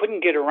that they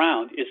couldn't get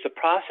around is the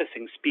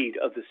processing speed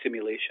of the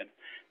simulation.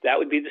 That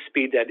would be the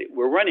speed that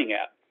we're running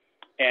at.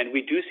 And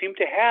we do seem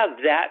to have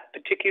that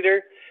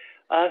particular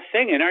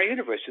thing in our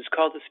universe. It's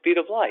called the speed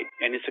of light,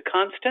 and it's a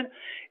constant.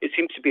 It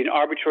seems to be an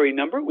arbitrary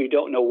number. We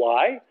don't know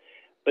why,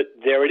 but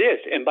there it is.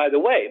 And by the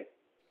way,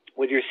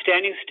 whether you're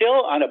standing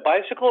still on a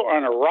bicycle or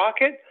on a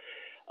rocket,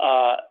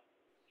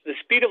 the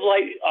speed of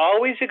light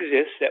always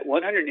exists at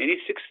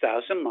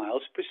 186,000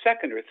 miles per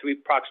second, or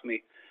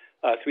approximately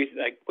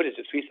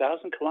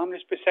 3,000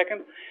 kilometers per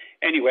second?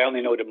 Anyway, I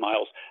only know it in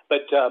miles.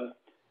 But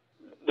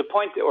the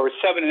point, or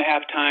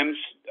 7.5 times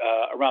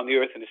around the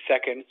Earth in a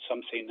second.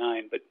 Some say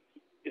 9, but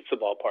it's the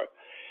ballpark.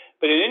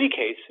 But in any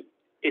case,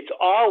 it's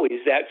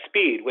always that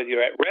speed, whether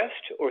you're at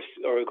rest or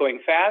going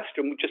fast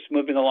or just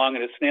moving along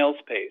at a snail's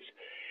pace.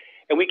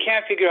 And we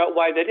can't figure out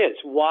why that is.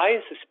 Why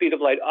is the speed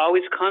of light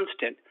always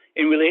constant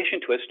in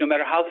relation to us, no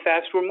matter how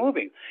fast we're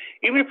moving?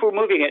 Even if we're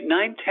moving at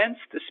 9/10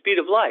 the speed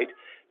of light,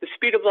 the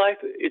speed of light,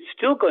 it's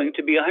still going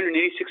to be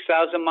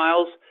 186,000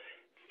 miles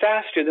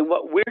faster than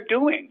what we're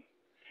doing.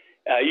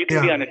 You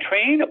can be on a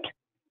train, a plane,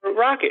 or a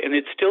rocket, and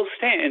it still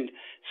stands.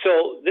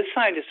 So this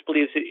scientist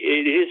believes that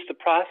it is the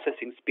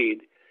processing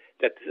speed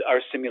that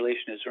our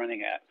simulation is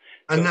running at.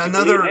 So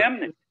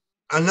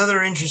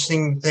another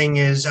interesting thing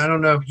is, I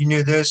don't know if you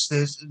knew this,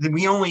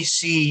 we only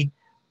see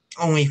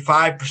only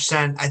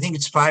 5%. I think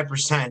it's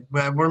 5%,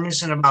 but we're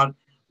missing about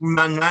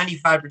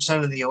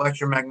 95% of the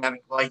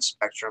electromagnetic light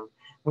spectrum,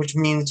 which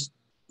means,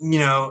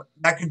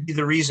 that could be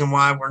the reason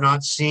why we're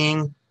not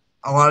seeing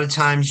a lot of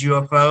times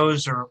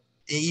UFOs or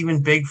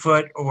even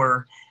Bigfoot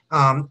or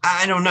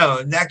I don't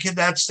know.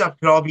 That stuff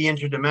could all be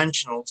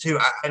interdimensional too.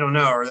 I don't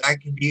know, or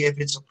that could be if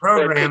it's a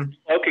program.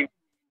 Cloaking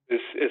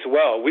as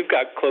well. We've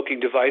got cloaking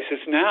devices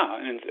now,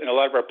 and a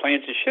lot of our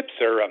planes and ships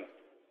are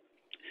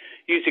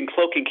using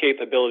cloaking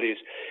capabilities.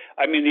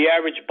 I mean, the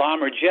average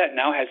bomber jet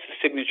now has the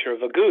signature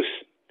of a goose,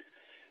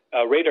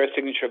 radar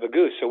signature of a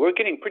goose. So we're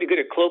getting pretty good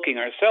at cloaking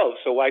ourselves.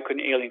 So why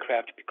couldn't alien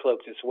craft be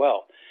cloaked as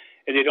well?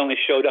 And it only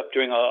showed up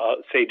during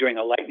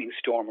a lightning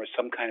storm or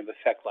some kind of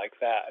effect like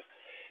that.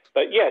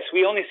 But yes,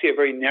 we only see a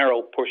very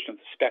narrow portion of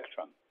the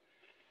spectrum.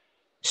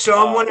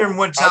 So I'm wondering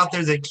what's out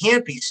there that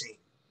can't be seen.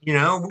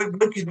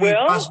 What could we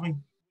possibly?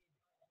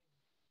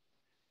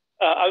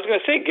 I was going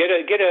to say,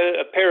 get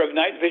a pair of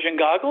night vision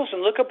goggles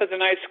and look up at the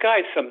night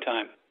sky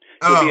sometime.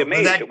 You'll be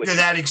amazed.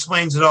 That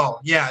explains it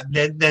all. Yeah,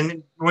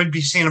 then we'd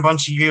be seeing a lot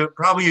of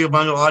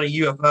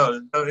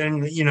UFOs.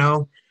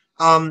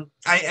 And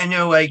I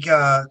know like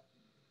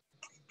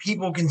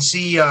people can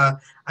see.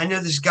 I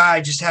know this guy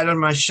I just had on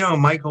my show,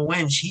 Michael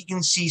Lynch. He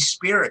can see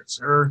spirits,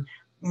 or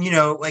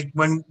like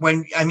when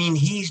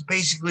he's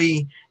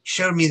basically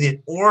showed me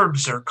that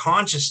orbs are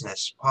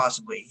consciousness.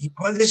 Possibly,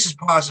 this is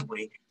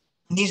possibly.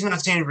 He's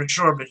not saying it for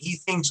sure, but he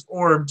thinks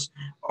orbs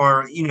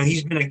are,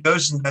 he's been a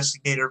ghost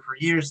investigator for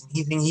years,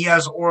 and he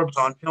has orbs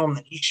on film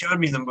that he showed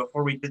me them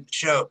before we did the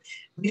show.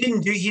 He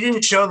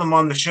didn't show them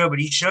on the show, but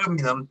he showed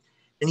me them,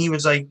 and he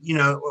was like,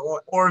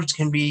 orbs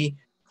can be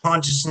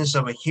consciousness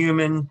of a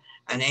human,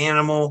 an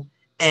animal,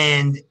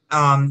 and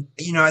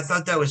I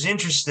thought that was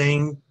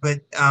interesting, but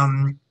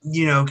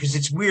because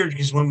it's weird,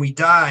 because when we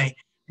die,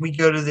 we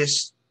go to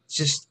this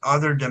just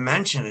other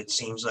dimension. It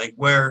seems like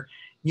where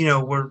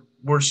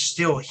we're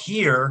still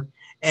here,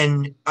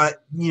 and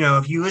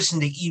if you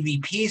listen to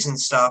EVPs and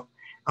stuff,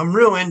 I'm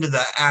real into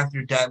the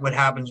after death, what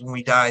happens when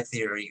we die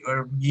theory,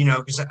 or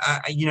because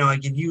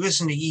like if you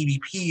listen to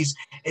EVPs,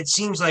 it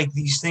seems like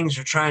these things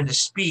are trying to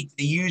speak.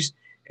 It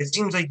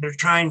seems like they're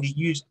trying to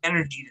use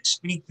energy to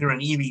speak through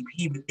an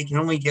EVP, but they can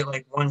only get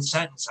like one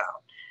sentence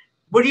out.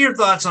 What are your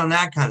thoughts on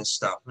that kind of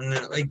stuff, and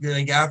like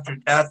after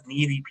death and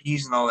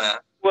EVPs and all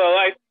that? Well,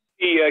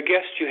 the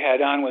guest you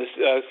had on was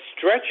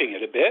stretching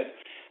it a bit.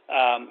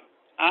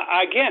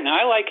 Again,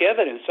 I like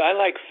evidence. I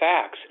like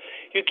facts.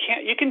 You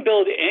can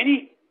build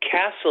any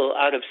castle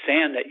out of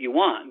sand that you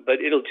want,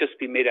 but it'll just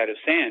be made out of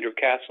sand or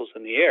castles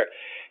in the air.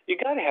 You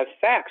got to have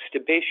facts to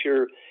base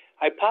your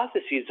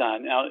hypotheses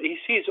on. Now, he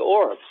sees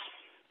orbs.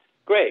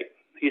 Great.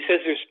 He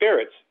says they're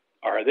spirits.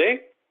 Are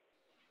they?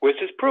 Where's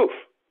his proof?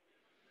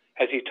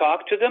 Has he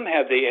talked to them?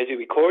 Has he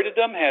recorded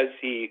them? Has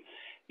he,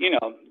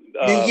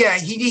 yeah,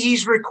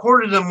 he's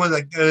recorded them with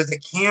a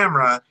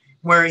camera,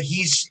 where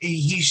he's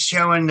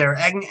showing their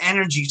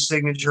energy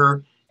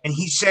signature, and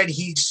he said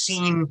he's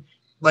seen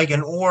like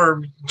an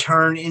orb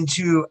turn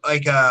into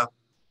like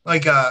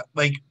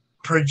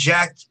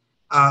project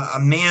a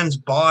man's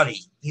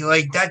body. He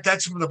like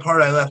that's the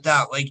part I left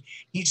out. Like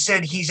he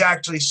said he's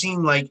actually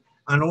seen like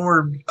an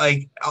orb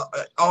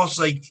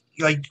also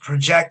like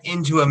project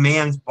into a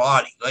man's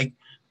body. Like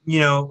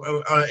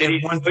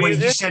at one point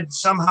he said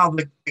somehow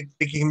the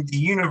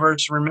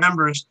universe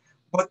remembers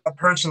what a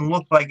person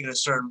looked like at a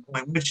certain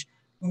point, which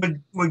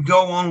would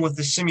go along with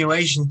the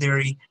simulation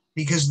theory,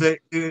 because the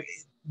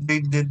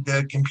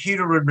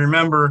computer would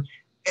remember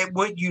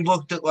what you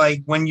looked at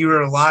like when you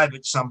were alive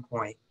at some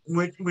point,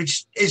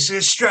 which is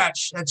a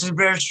stretch. That's a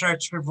very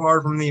stretch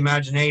far from the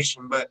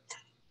imagination, but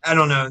I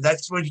don't know.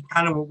 That's what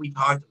we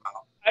talked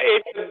about.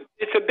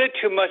 It's a bit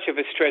too much of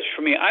a stretch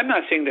for me. I'm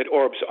not saying that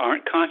orbs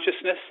aren't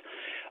consciousness.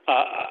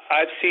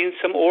 I've seen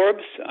some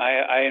orbs.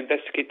 I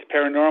investigate the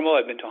paranormal.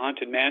 I've been to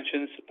haunted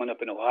mansions, one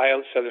up in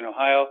Ohio, southern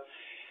Ohio,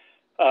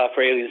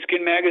 for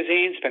AlienSkin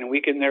Magazine, spent a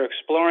weekend there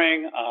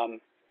exploring.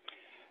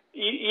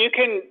 You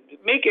can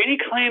make any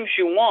claims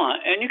you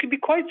want, and you can be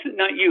quite,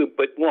 not you,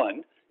 but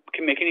one,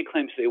 can make any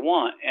claims they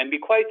want and be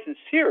quite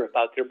sincere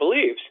about their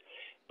beliefs,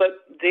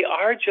 but they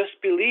are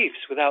just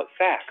beliefs without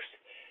facts.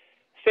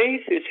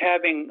 Faith is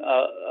having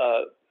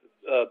a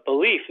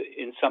belief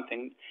in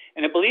something,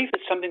 and a belief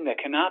is something that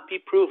cannot be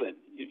proven.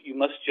 You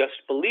must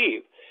just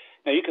believe.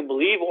 Now, you can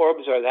believe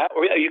orbs are that,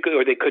 or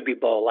they could be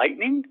ball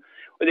lightning,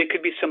 or they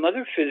could be some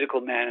other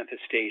physical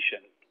manifestation.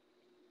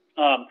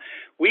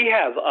 We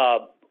have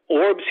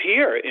orbs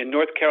here in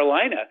North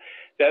Carolina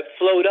that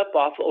float up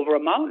off over a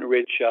mountain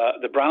ridge,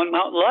 the Brown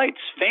Mountain Lights,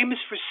 famous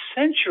for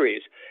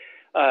centuries.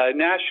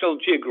 National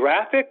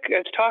Geographic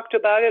has talked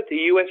about it. The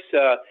U.S.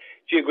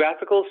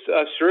 Geographical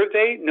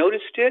Survey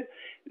noticed it.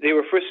 They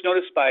were first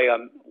noticed by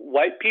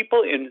white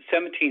people in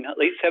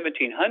late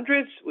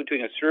 1700s, were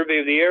doing a survey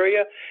of the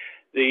area.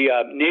 The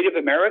Native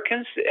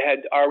Americans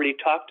had already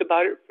talked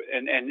about it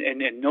and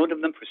known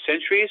of them for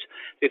centuries.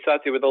 They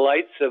thought they were the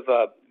lights of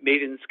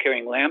maidens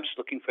carrying lamps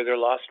looking for their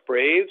lost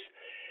braves.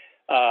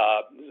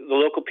 The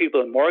local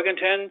people in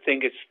Morganton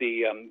think it's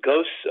the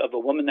ghosts of a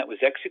woman that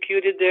was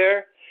executed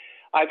there.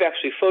 I've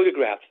actually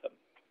photographed them.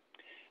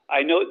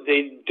 I know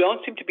they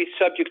don't seem to be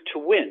subject to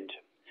wind.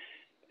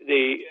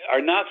 They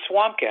are not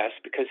swamp gas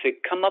because they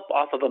come up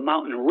off of a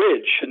mountain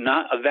ridge,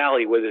 not a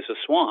valley where there's a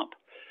swamp.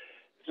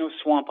 There's no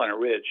swamp on a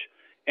ridge.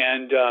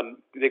 And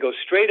they go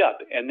straight up.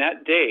 And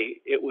that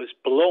day, it was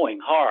blowing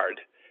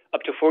hard,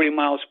 up to 40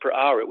 miles per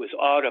hour. It was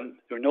autumn.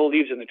 There were no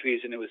leaves on the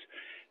trees, and it was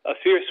a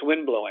fierce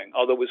wind blowing,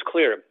 although it was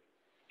clear.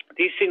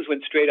 These things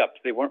went straight up.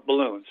 They weren't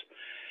balloons.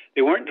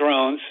 They weren't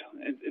drones.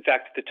 In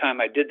fact, at the time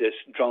I did this,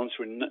 drones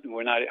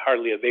were not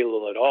hardly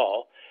available at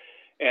all.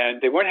 And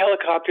they weren't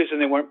helicopters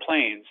and they weren't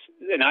planes.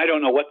 And I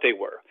don't know what they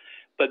were.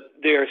 But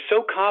they're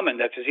so common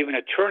that there's even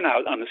a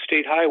turnout on the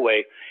state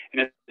highway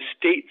and a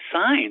state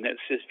sign that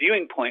says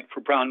viewing point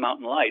for Brown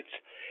Mountain Lights.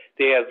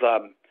 They have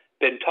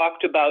been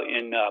talked about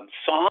in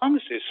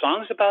songs. There's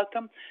songs about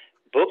them,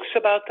 books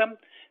about them.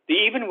 They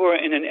even were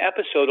in an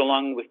episode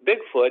along with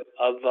Bigfoot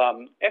of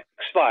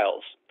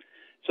X-Files.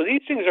 So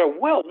these things are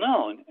well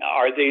known.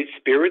 Are they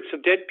spirits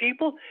of dead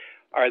people?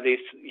 Are they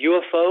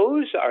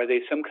UFOs? Are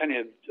they some kind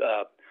of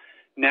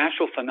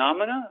natural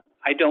phenomena?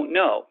 I don't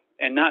know.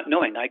 And not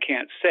knowing, I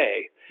can't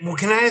say. Well,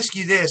 can I ask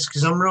you this?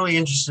 Because I'm really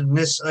interested in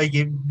this. Like,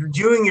 you're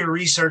doing your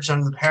research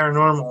on the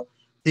paranormal.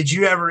 Did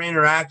you ever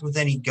interact with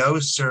any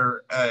ghosts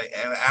or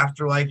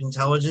afterlife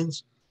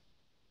intelligence?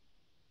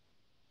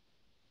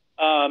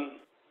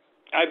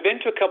 I've been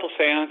to a couple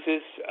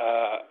seances.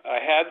 I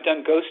have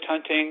done ghost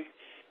hunting.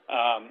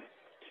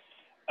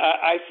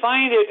 I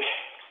find it...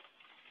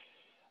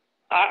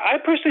 I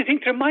personally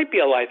think there might be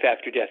a life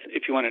after death,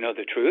 if you want to know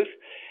the truth.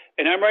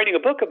 And I'm writing a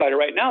book about it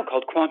right now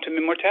called Quantum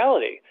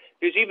Immortality.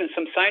 There's even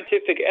some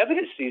scientific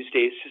evidence these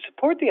days to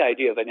support the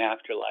idea of an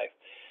afterlife.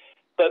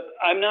 But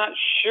I'm not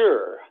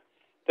sure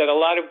that a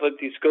lot of what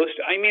these ghosts...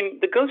 I mean,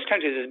 the Ghost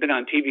Hunters has been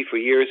on TV for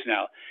years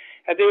now.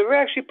 Have they ever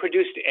actually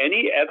produced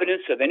any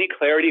evidence of any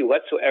clarity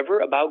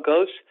whatsoever about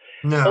ghosts?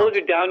 No. Oh,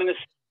 they're down in the...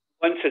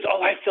 One says,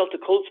 oh, I felt a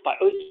cold spot.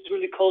 Oh, it was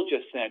really cold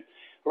just then.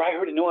 Or I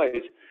heard a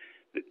noise.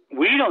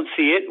 We don't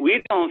see it,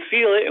 we don't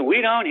feel it, and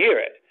we don't hear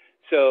it.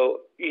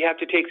 So you have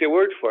to take their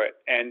word for it.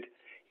 And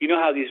you know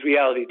how these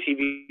reality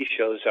TV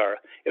shows are.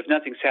 If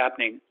nothing's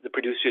happening, the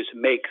producers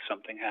make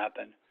something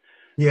happen.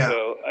 Yeah.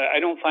 So I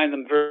don't find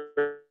them very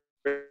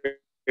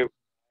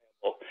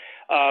reliable.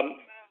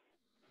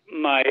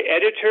 My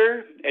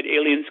editor at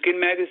AlienSkin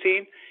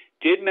Magazine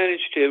did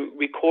manage to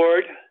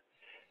record,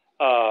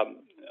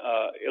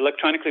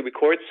 electronically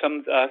record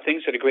some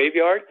things at a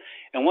graveyard.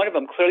 And one of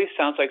them clearly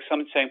sounds like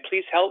someone saying,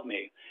 please help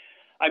me.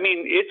 I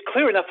mean, it's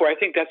clear enough where I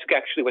think that's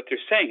actually what they're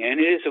saying, and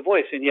it is a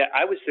voice, and yet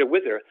I was there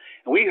with her,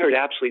 and we heard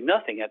absolutely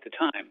nothing at the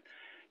time.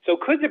 So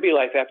could there be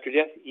life after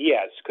death?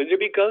 Yes. Could there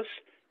be ghosts?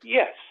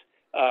 Yes.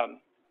 And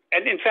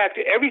in fact,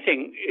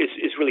 everything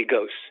is really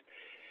ghosts.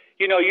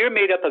 You know, you're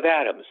made up of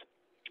atoms.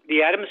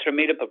 The atoms are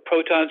made up of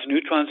protons,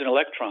 neutrons, and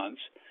electrons,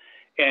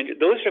 and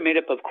those are made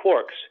up of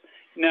quarks.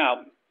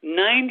 Now,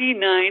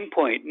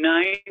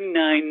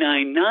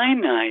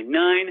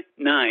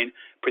 99.9999999%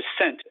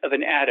 of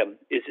an atom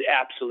is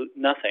absolute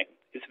nothing.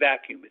 It's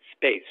vacuum. It's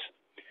space.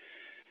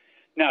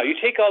 Now, you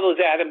take all those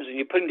atoms and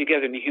you put them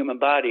together in the human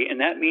body, and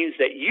that means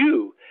that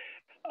you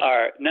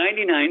are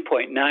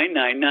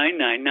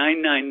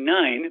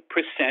 99.9999999%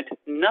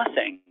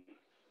 nothing.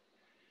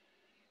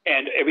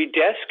 And every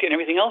desk and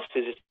everything else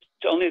is. It's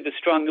only the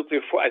strong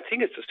nuclear force. I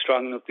think it's the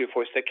strong nuclear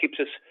force that keeps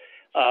us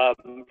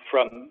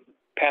from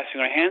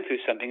passing our hand through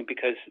something,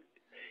 because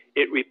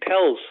it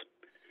repels,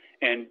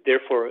 and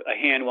therefore a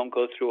hand won't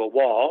go through a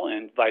wall,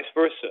 and vice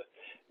versa,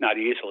 not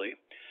easily.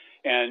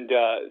 And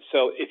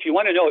so if you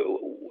want to know,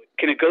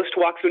 can a ghost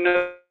walk through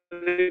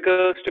another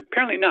ghost?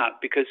 Apparently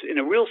not, because in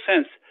a real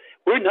sense,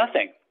 we're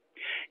nothing.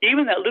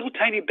 Even that little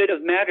tiny bit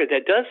of matter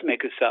that does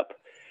make us up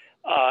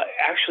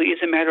actually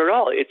isn't matter at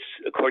all. It's,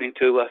 according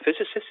to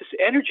physicists, it's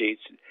energy.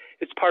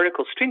 It's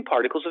particles, string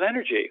particles of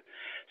energy.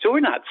 So we're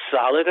not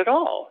solid at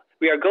all.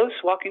 We are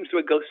ghosts walking through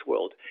a ghost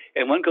world,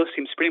 and one ghost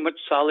seems pretty much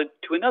solid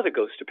to another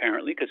ghost,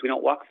 apparently, because we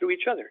don't walk through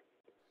each other.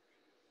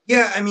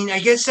 Yeah, I mean, I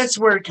guess that's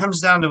where it comes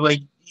down to,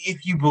 like,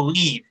 if you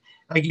believe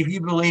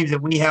that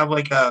we have,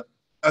 like, that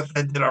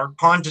our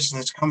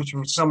consciousness comes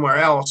from somewhere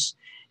else,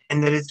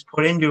 and that it's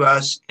put into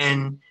us,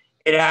 and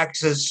it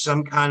acts as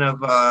some kind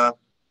of, that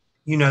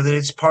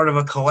it's part of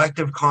a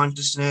collective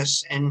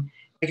consciousness. And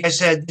like I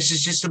said, this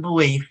is just a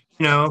belief.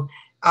 You know,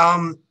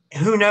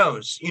 who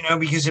knows? You know,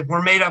 because if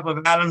we're made up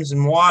of atoms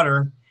and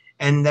water,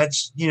 and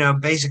that's, you know,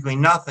 basically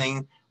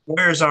nothing,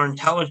 where's our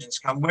intelligence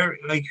come? Where,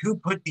 like, who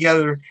put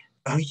together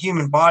a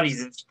human body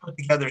that's put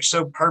together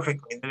so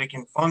perfectly that it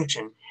can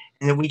function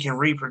and that we can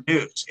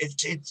reproduce?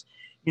 It's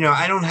you know,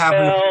 I don't have.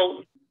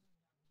 Well,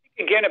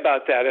 again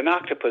about that, an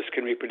octopus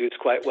can reproduce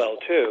quite well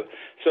too.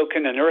 So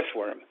can an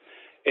earthworm.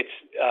 It's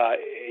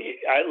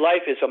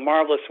life is a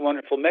marvelous,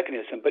 wonderful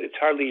mechanism, but it's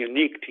hardly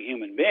unique to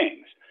human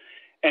beings.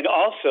 And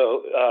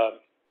also,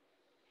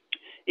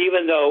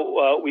 even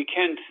though we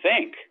can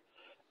think,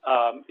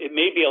 it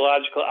may be a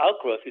logical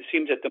outgrowth. It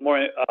seems that the more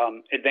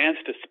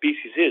advanced a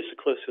species is, the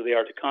closer they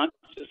are to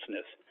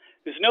consciousness.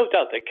 There's no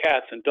doubt that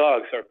cats and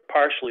dogs are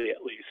partially,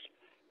 at least,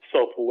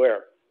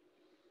 self-aware.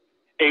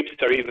 Apes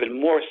are even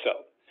more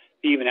so.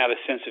 They even have a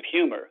sense of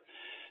humor.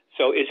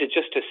 So is it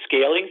just a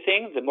scaling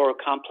thing? The more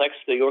complex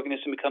the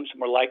organism becomes, the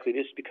more likely it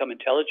is to become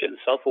intelligent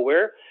and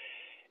self-aware?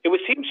 It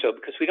would seem so,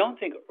 because we don't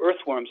think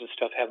earthworms and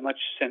stuff have much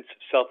sense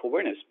of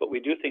self-awareness, but we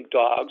do think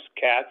dogs,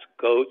 cats,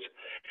 goats,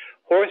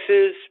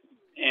 horses,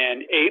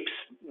 and apes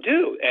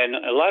do, and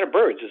a lot of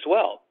birds as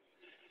well.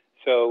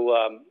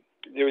 So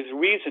there is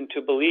reason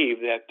to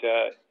believe that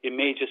it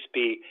may just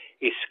be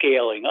a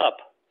scaling up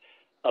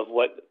of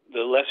what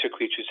the lesser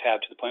creatures have,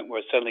 to the point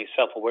where suddenly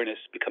self-awareness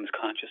becomes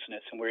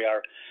consciousness, and we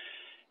are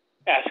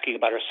asking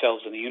about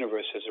ourselves and the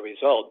universe as a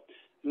result.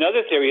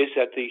 Another theory is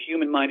that the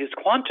human mind is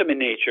quantum in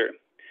nature.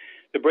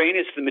 The brain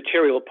is the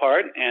material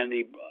part, and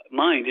the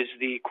mind is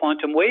the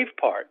quantum wave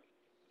part.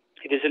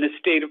 It is in a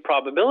state of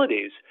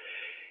probabilities.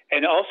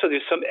 And also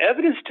there's some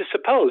evidence to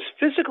suppose,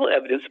 physical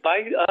evidence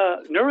by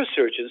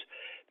neurosurgeons,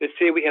 that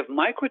say we have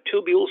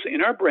microtubules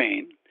in our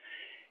brain,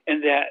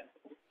 and that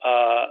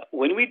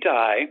when we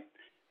die,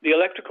 the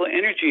electrical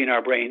energy in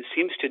our brain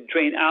seems to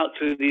drain out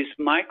through these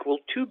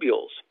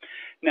microtubules.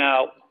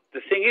 Now, the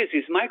thing is,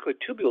 these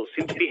microtubules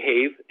seem to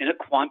behave in a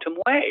quantum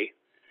way.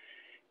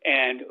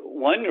 And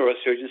one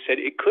neurosurgeon said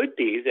it could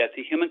be that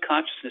the human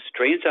consciousness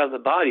drains out of the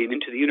body and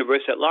into the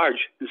universe at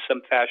large in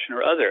some fashion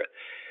or other.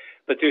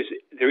 But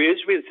there is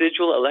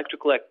residual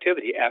electrical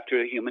activity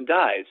after a human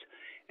dies,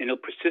 and it'll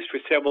persist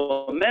for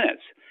several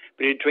minutes.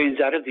 But it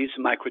drains out of these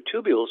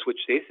microtubules,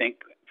 which they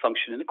think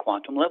function in a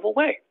quantum level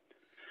way.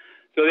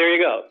 So there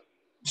you go.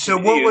 So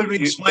what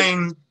would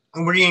explain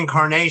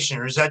reincarnation,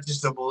 or is that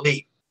just a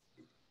belief?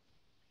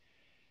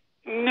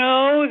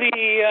 No,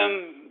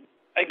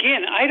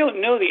 again, I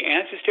don't know the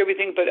answers to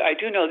everything, but I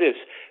do know this.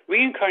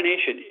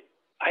 Reincarnation,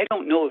 I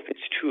don't know if it's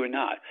true or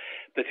not,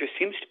 but there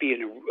seems to be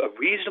a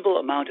reasonable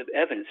amount of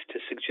evidence to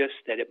suggest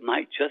that it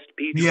might just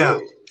be true. Yeah,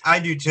 I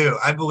do too.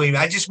 I believe it.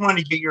 I just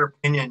wanted to get your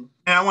opinion,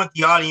 and I want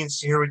the audience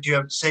to hear what you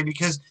have to say,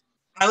 because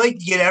I like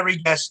to get every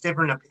guest's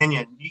different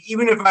opinion.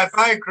 Even if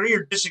I agree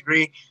or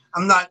disagree,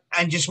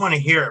 I just want to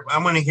hear it.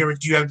 I want to hear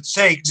what you have to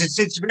say, because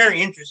it's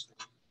very interesting.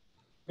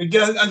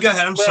 Go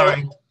ahead. I'm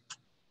sorry.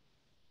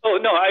 Oh,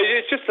 no,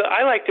 it's just that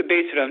I like to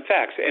base it on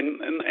facts.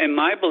 And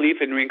my belief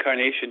in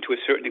reincarnation, to a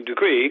certain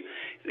degree,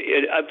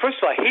 first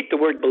of all, I hate the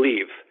word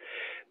believe.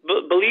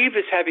 Believe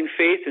is having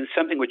faith in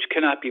something which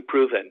cannot be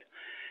proven.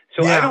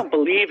 So yeah. I don't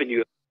believe in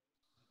you.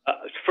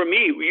 For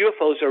me,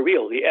 UFOs are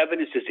real. The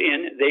evidence is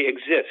in. They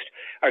exist.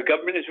 Our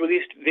government has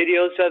released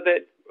videos of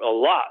it, a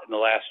lot in the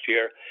last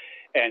year,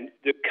 and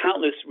the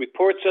countless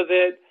reports of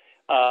it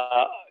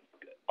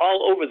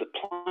all over the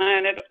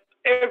planet.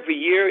 Every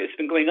year, it's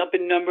been going up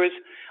in numbers.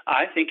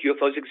 I think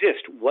UFOs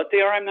exist. What they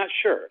are, I'm not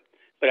sure,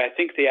 but I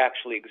think they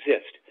actually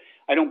exist.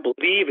 I don't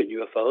believe in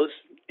UFOs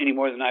any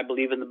more than I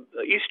believe in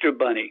the Easter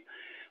Bunny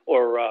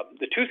or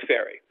the Tooth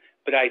Fairy,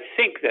 but I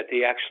think that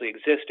they actually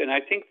exist, and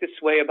I think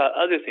this way about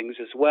other things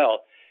as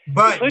well,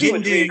 but including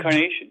with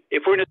reincarnation.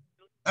 If we're in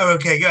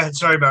okay, go ahead.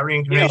 Sorry about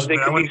reincarnation. They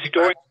could be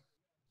storing.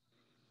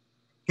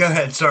 Go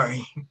ahead.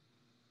 Sorry.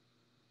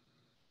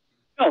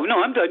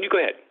 No, I'm done. You go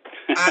ahead.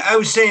 I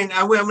was saying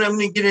I'm going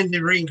to get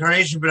into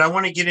reincarnation, but I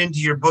want to get into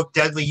your book,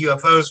 Deadly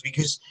UFOs,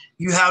 because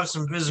you have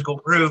some physical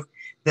proof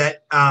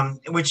that,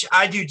 which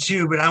I do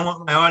too, but I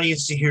want my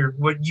audience to hear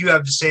what you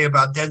have to say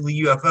about Deadly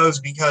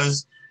UFOs,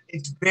 because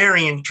it's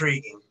very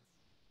intriguing.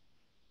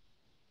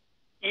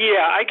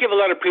 Yeah, I give a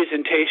lot of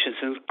presentations,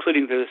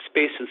 including the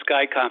Space and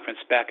Sky Conference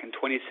back in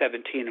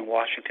 2017 in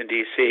Washington,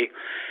 D.C.,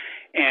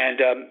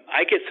 and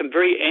I get some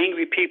very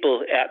angry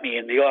people at me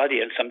in the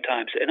audience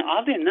sometimes, and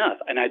oddly enough,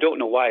 and I don't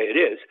know why it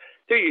is,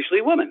 they're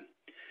usually women.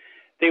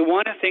 They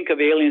want to think of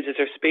aliens as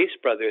their space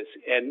brothers,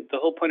 and the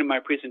whole point of my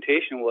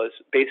presentation was,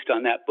 based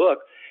on that book,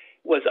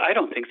 was I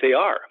don't think they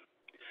are.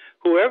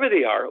 Whoever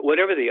they are,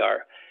 whatever they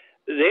are,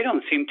 they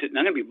don't seem to, I'm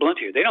going to be blunt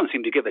here, they don't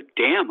seem to give a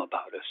damn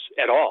about us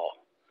at all.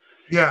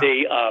 Yeah.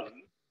 They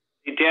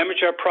damage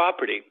our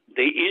property.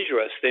 They injure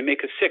us. They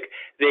make us sick.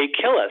 They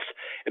kill us.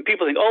 And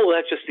people think, oh, well,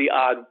 that's just the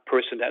odd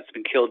person that's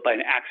been killed by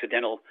an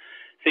accidental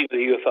thing with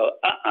a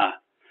UFO.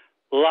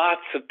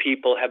 Lots of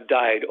people have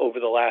died over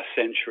the last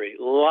century.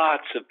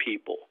 Lots of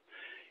people.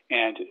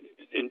 And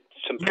in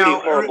some pretty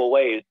horrible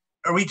ways.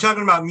 Are we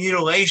talking about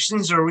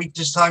mutilations, or are we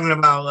just talking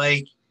about,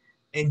 like,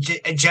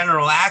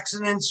 general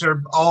accidents,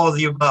 or all of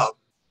the above?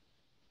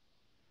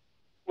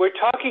 We're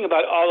talking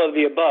about all of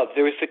the above.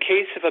 There was the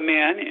case of a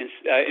man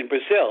in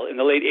Brazil in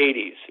the late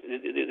 80s.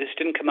 This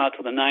didn't come out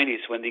till the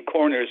 90s when the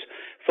coroner's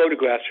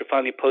photographs were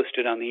finally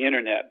posted on the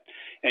internet.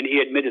 And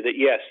he admitted that,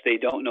 yes, they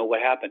don't know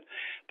what happened.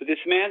 But this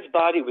man's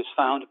body was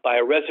found by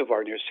a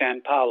reservoir near Sao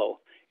Paulo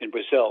in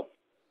Brazil.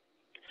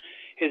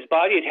 His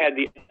body had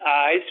the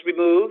eyes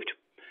removed,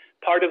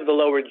 part of the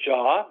lower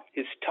jaw,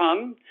 his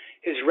tongue,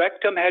 his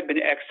rectum had been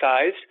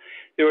excised.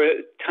 There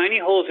were tiny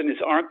holes in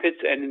his armpits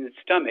and in his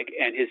stomach,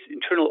 and his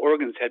internal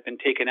organs had been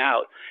taken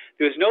out.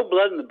 There was no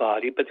blood in the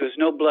body, but there was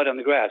no blood on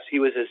the grass. He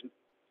was as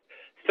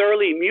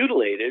thoroughly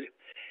mutilated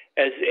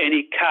as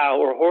any cow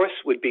or horse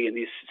would be in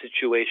these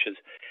situations.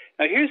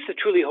 Now, here's the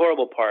truly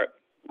horrible part.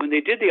 When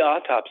they did the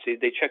autopsy,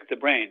 they checked the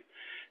brain.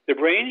 The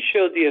brain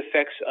showed the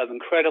effects of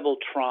incredible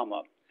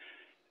trauma,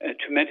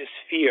 tremendous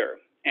fear,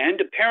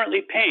 and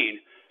apparently pain.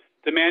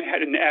 The man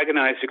had an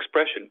agonized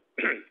expression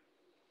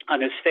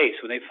on his face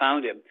when they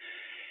found him.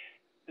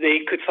 They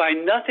could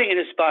find nothing in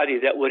his body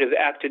that would have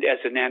acted as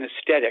an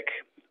anesthetic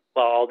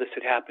while all this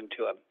had happened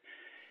to him.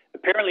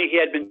 Apparently, he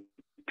had been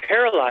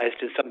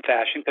paralyzed in some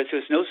fashion because there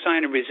was no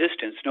sign of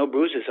resistance, no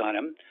bruises on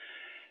him,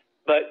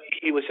 but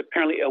he was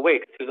apparently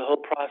awake through the whole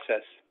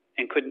process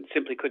and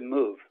simply couldn't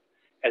move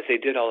as they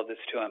did all of this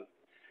to him.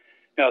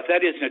 Now, if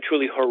that isn't a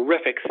truly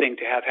horrific thing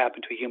to have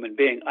happen to a human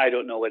being, I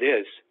don't know what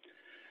is.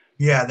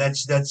 Yeah,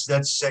 that's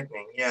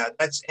sickening. Yeah,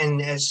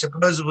 and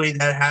supposedly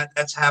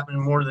that's happened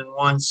more than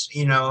once.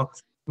 You know,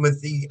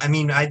 with the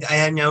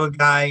I know a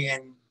guy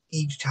and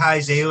he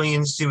ties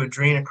aliens to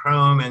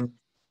adrenochrome, and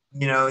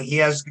you know he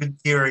has good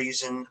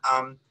theories, and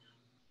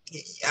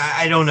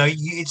I don't know.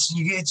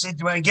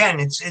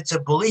 It's a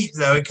belief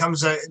though. It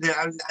comes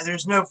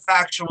there's no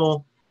fact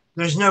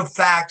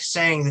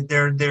saying that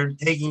they're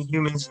taking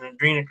humans and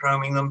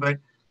adrenochroming them, but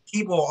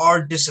people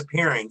are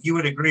disappearing. You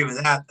would agree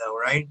with that though,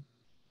 right?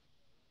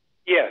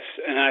 Yes,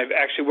 and I've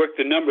actually worked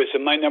the numbers,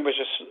 and my numbers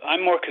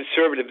I'm more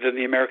conservative than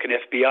the American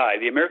FBI.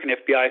 The American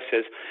FBI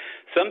says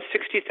some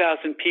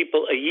 60,000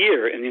 people a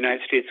year in the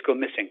United States go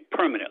missing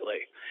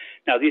permanently.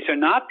 Now, these are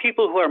not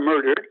people who are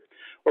murdered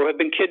or have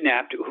been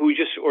kidnapped who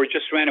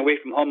just ran away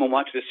from home and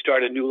wanted to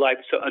start a new life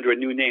under a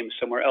new name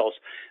somewhere else.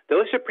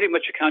 Those are pretty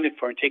much accounted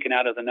for and taken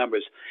out of the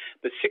numbers.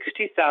 But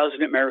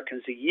 60,000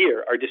 Americans a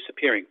year are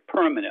disappearing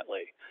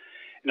permanently.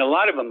 And a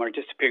lot of them are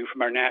disappearing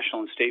from our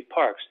national and state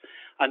parks.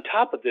 On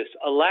top of this,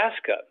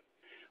 Alaska,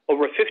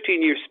 over a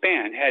 15-year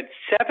span, had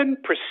 7%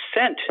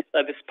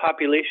 of its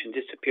population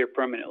disappear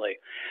permanently.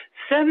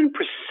 7%,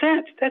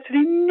 that's an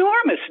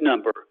enormous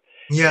number.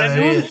 Yeah, an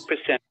enormous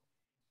percent.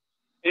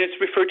 And it's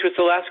referred to as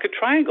the Alaska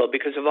Triangle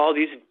because of all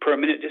these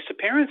permanent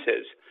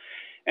disappearances.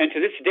 And to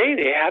this day,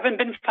 they haven't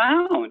been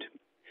found.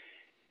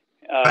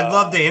 I'd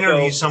love to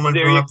interview someone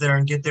from up there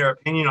and get their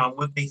opinion on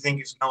what they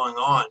think is going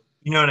on.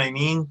 You know what I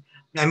mean?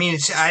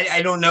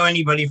 I don't know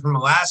anybody from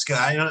Alaska.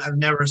 I've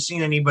never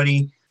seen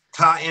anybody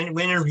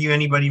interview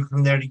anybody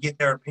from there to get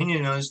their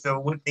opinion as to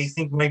what they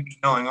think might be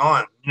going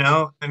on. You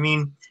know, I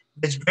mean,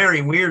 it's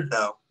very weird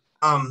though.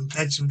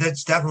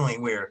 That's definitely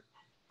weird.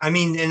 I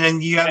mean, and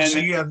then you have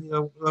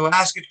the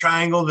Alaska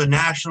Triangle, the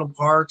national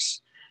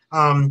parks.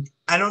 I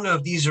don't know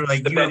if these are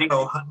like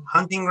UFO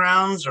hunting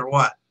grounds or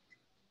what.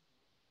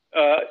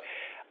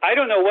 I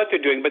don't know what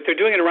they're doing, but they're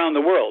doing it around the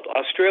world.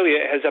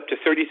 Australia has up to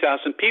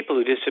 30,000 people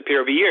who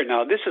disappear every year.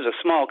 Now, this is a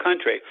small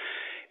country.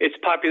 Its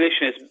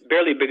population is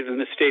barely bigger than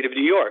the state of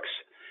New York's,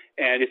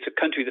 and it's a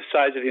country the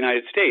size of the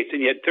United States, and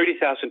yet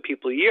 30,000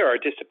 people a year are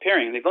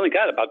disappearing. They've only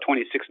got about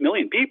 26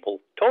 million people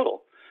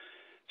total.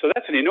 So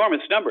that's an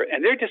enormous number,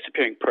 and they're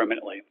disappearing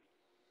permanently.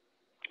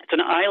 It's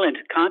an island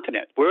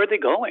continent. Where are they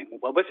going?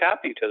 What's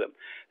happening to them?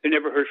 They're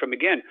never heard from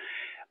again.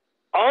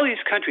 All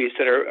these countries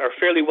that are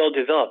fairly well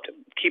developed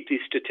keep these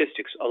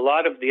statistics. A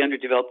lot of the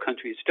underdeveloped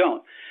countries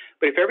don't.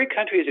 But if every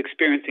country is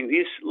experiencing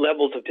these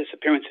levels of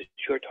disappearances,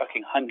 you're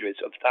talking hundreds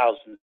of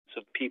thousands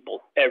of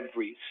people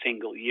every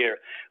single year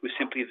who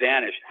simply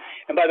vanish.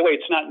 And by the way,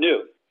 it's not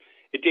new.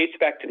 It dates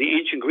back to the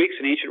ancient Greeks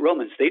and ancient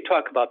Romans. They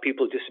talk about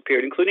people who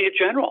disappeared, including a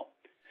general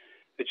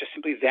that just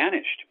simply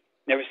vanished,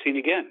 never seen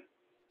again.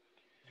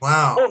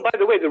 Wow. Oh, and by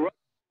the way, the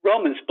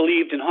Romans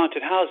believed in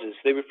haunted houses.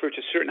 They referred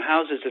to certain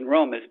houses in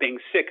Rome as being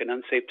sick and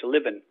unsafe to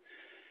live in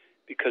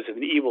because of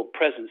an evil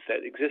presence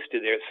that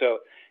existed there. So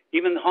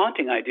even the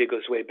haunting idea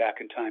goes way back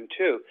in time,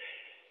 too.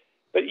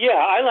 But yeah,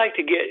 I like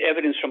to get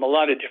evidence from a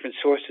lot of different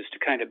sources to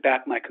kind of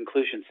back my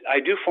conclusions. I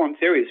do form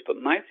theories,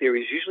 but my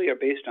theories usually are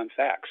based on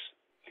facts.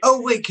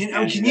 Oh wait, can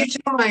you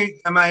tell my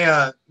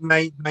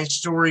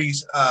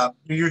stories?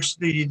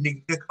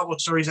 The couple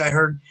of stories I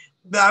heard.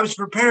 I was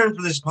preparing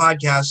for this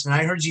podcast, and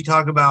I heard you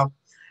talk about,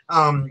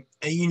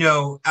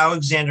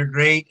 Alexander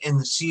Great and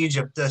the siege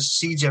of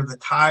the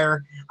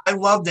Tyre. I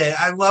loved it.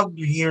 I loved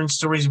hearing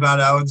stories about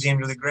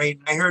Alexander the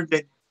Great. I heard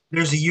that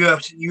there's a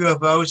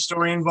UFO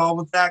story involved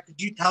with that. Could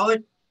you tell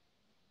it?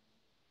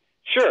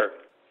 Sure.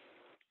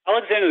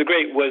 Alexander the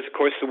Great was, of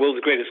course, the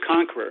world's greatest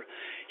conqueror.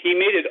 He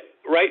made it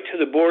right to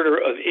the border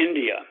of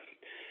India.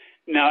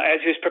 Now,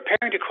 as he was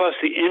preparing to cross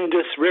the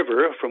Indus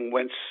River, from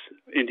whence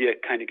India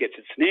kind of gets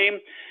its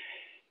name,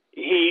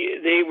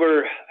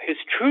 his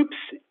troops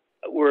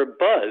were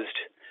buzzed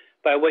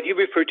by what he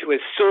referred to as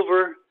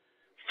silver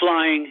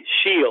flying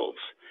shields.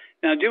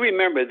 Now, do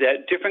remember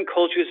that different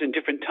cultures in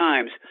different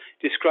times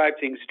describe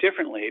things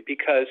differently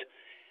because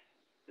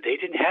they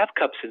didn't have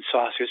cups and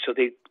saucers, so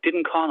they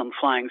didn't call them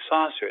flying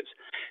saucers.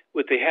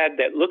 What they had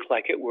that looked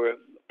like it were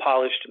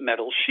polished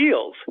metal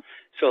shields.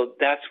 So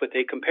that's what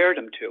they compared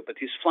them to. But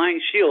these flying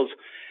shields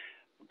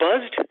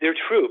buzzed their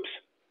troops,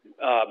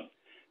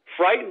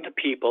 frightened the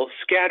people,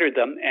 scattered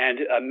them, and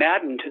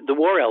maddened the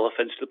war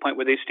elephants to the point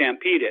where they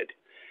stampeded.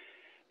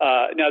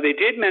 Now, they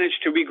did manage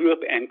to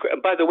regroup, and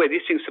by the way,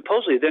 these things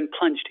supposedly then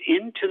plunged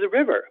into the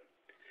river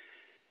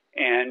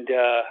and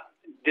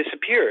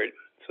disappeared.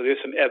 So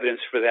there's some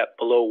evidence for that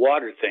below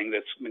water thing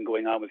that's been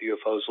going on with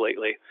UFOs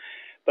lately.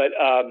 But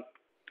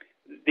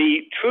the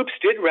troops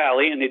did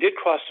rally, and they did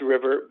cross the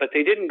river, but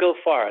they didn't go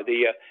far.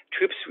 The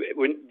troops,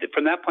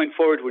 from that point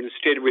forward, were in a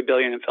state of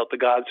rebellion and felt the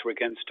gods were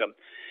against them.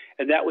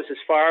 And that was as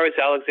far as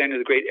Alexander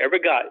the Great ever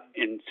got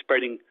in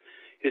spreading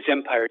his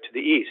empire to the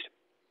east.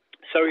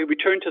 So he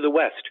returned to the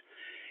west.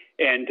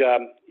 And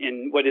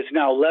in what is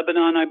now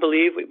Lebanon, I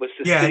believe, it was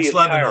the city of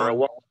Tyre.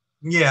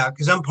 Yeah,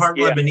 because I'm part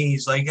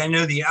Lebanese. Like, I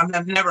know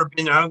I've never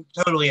been there. I'm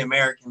totally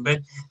American,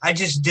 but I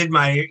just did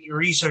my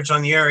research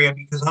on the area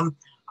because I'm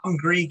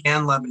Greek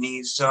and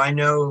Lebanese, so I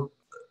know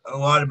a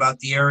lot about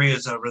the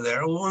areas over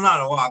there. Well, not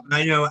a lot, but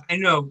I know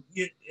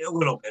a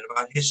little bit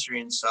about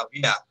history and stuff.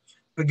 Yeah,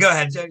 but go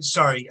ahead.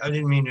 Sorry, I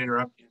didn't mean to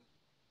interrupt you.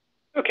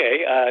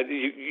 Okay,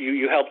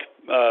 you helped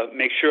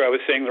make sure I was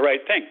saying the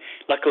right thing.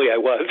 Luckily, I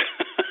was.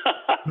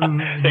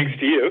 Thanks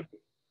to you.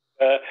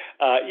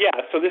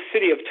 So this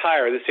city of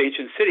Tyre, this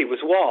ancient city, was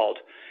walled.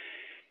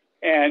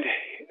 And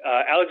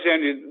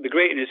Alexander the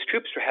Great and his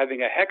troops were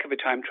having a heck of a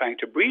time trying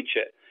to breach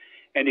it.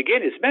 And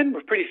again, his men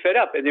were pretty fed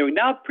up, and they were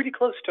now pretty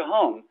close to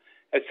home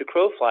as the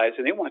crow flies,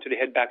 and they wanted to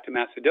head back to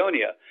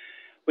Macedonia.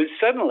 When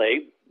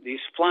suddenly,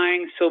 these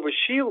flying silver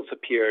shields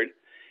appeared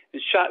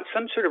and shot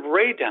some sort of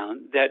ray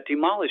down that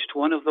demolished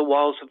one of the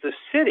walls of the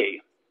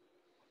city.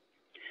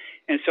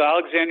 And so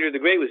Alexander the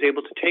Great was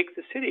able to take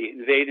the city,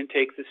 invade and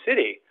take the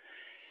city.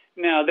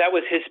 Now, that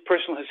was his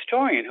personal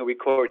historian who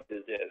recorded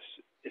this.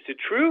 Is it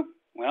true?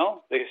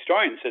 Well, the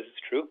historian says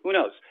it's true. Who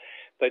knows?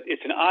 But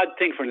it's an odd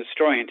thing for an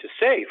historian to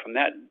say from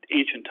that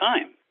ancient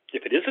time,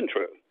 if it isn't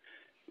true.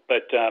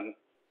 But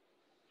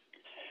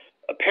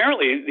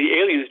apparently, the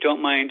aliens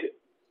don't mind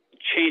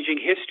changing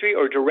history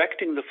or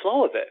directing the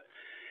flow of it.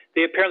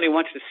 They apparently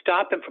wanted to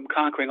stop him from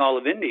conquering all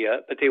of India,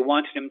 but they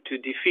wanted him to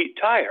defeat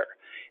Tyre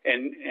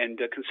and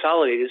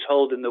consolidate his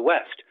hold in the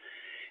west.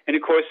 And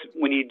of course,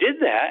 when he did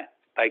that,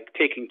 by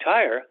taking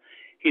Tyre,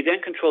 he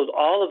then controlled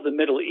all of the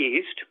Middle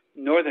East,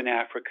 northern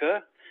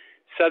Africa,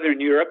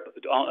 southern Europe,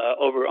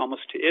 over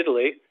almost to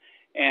Italy,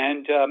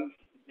 and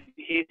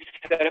he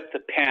set up the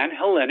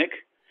Pan-Hellenic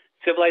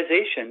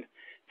civilization,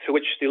 to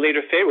which the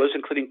later pharaohs,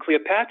 including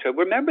Cleopatra,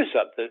 were members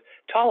of, the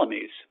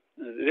Ptolemies.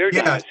 Their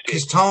dynasty.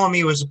 Because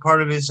Ptolemy was a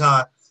part of his.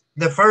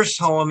 The first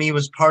Ptolemy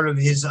was part of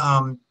his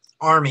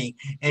army,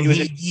 and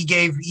he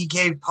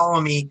gave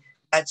Ptolemy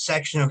that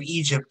section of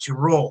Egypt to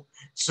rule.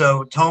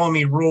 So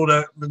Ptolemy ruled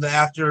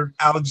after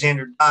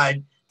Alexander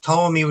died.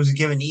 Ptolemy was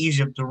given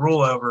Egypt to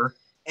rule over,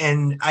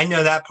 and I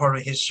know that part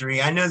of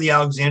history. I know the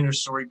Alexander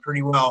story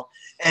pretty well.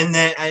 And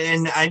then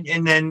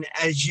and then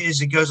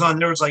as it goes on,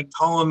 there was like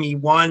Ptolemy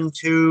 1,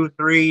 2,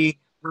 3.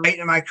 Right?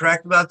 Am I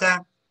correct about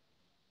that?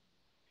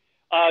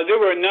 There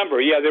were a number.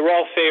 Yeah, they were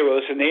all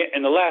pharaohs, and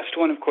the last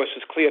one, of course,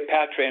 was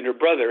Cleopatra and her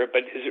brother.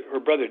 But her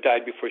brother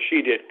died before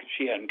she did.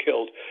 She hadn't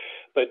killed,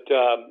 but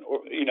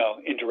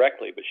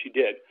indirectly, but she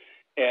did.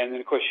 And then,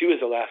 of course, she was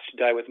the last to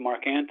die with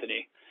Mark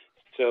Antony.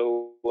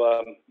 So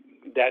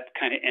that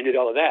kind of ended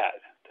all of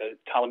that. The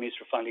Ptolemies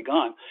were finally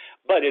gone.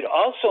 But it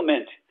also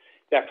meant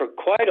that for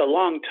quite a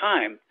long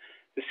time,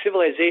 the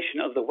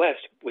civilization of the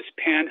West was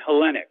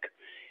Pan-Hellenic.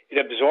 It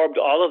absorbed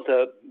all of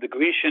the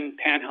Grecian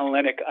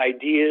Pan-Hellenic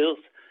ideals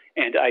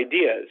and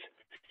ideas.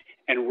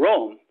 And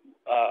Rome,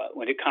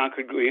 when it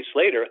conquered Greece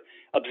later,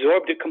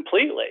 absorbed it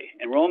completely.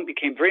 And Rome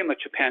became very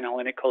much a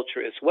Pan-Hellenic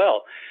culture as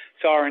well.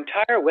 So our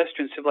entire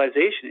Western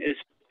civilization is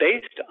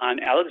based on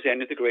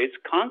Alexander the Great's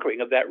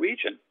conquering of that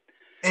region.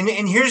 And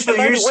here's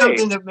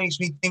something that makes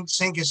me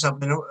think of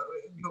something.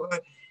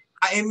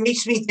 It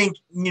makes me think,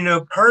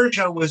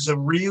 Persia was a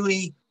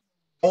really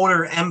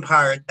older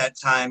empire at that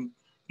time.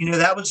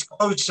 That was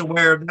close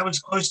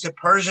to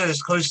Persia,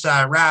 is close to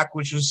Iraq,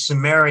 which was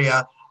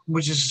Samaria,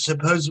 which is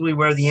supposedly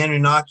where the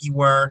Anunnaki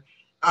were.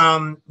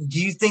 Do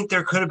you think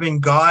there could have been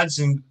gods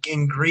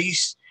in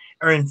Greece,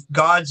 or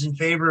gods in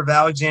favor of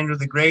Alexander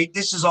the Great?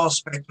 This is all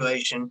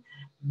speculation.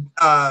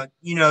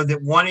 That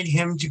wanted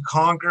him to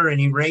conquer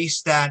and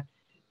erase that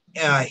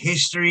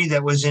history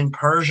that was in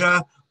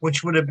Persia,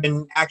 which would have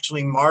been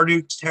actually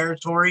Marduk's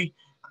territory.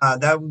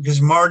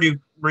 Because Marduk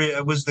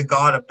was the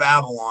god of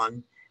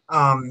Babylon.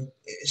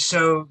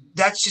 So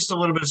that's just a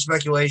little bit of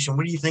speculation.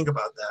 What do you think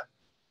about that?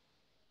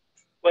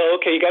 Well,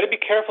 okay, you got to be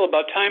careful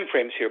about time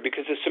frames here,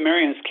 because the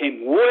Sumerians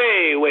came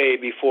way, way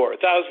before,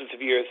 thousands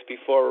of years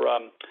before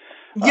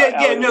No, but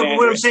what I'm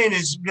Alexandria. saying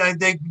is,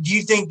 do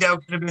you think that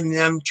could have been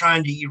them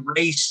trying to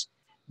erase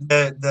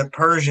the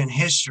Persian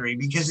history?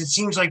 Because it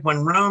seems like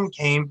when Rome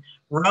came,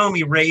 Rome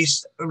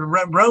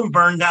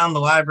burned down the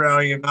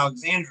Library of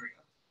Alexandria.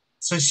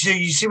 So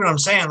you see what I'm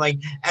saying? Like,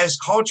 as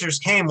cultures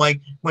came,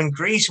 like when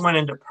Greece went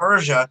into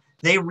Persia,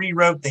 they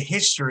rewrote the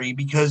history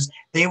because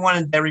they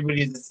wanted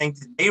everybody to think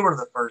that they were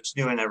the first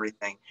doing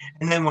everything.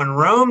 And then when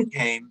Rome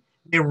came,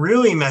 they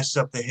really messed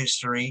up the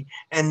history,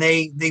 and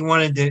they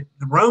wanted the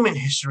Roman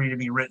history to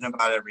be written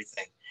about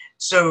everything.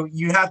 So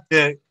you have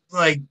to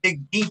like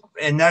dig deep,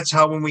 and that's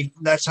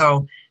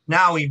how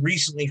now we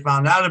recently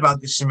found out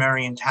about the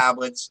Sumerian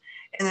tablets,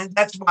 and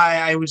that's why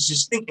I was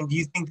just thinking, do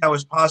you think that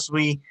was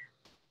possibly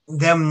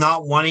them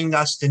not wanting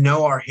us to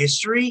know our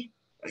history?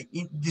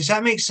 Does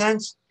that make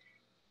sense?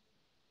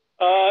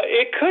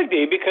 It could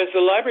be, because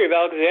the Library of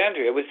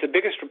Alexandria was the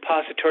biggest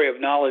repository of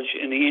knowledge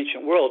in the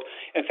ancient world.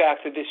 In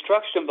fact, the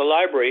destruction of the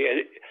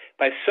library,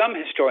 by some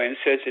historians,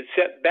 says it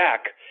set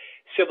back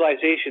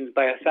civilizations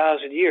by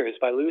 1,000 years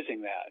by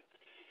losing that.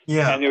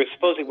 Yeah. And there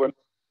supposedly were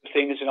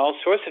things and all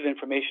sorts of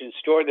information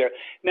stored there.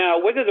 Now,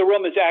 whether the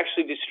Romans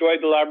actually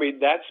destroyed the library,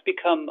 that's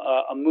become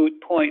a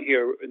moot point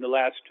here in the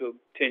last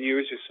 10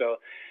 years or so.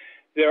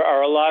 There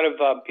are a lot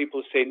of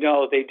people who say,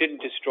 no, they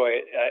didn't destroy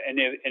it. And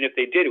if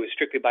they did, it was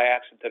strictly by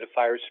accident that a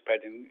fire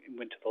spread and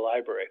went to the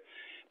library.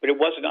 But it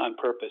wasn't on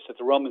purpose, that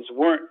the Romans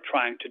weren't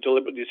trying to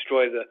deliberately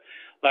destroy the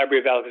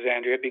Library of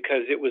Alexandria,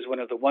 because it was one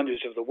of the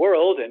wonders of the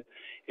world, and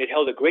it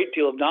held a great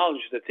deal of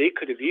knowledge that they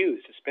could have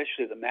used,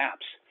 especially the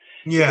maps.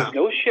 Yeah. Because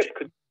no ship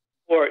could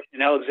port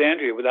in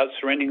Alexandria without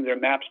surrendering their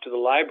maps to the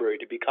library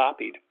to be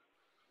copied.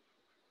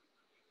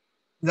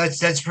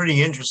 That's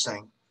pretty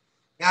interesting.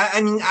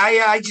 I mean,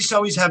 I just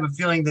always have a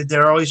feeling that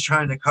they're always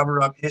trying to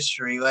cover up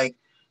history. Like,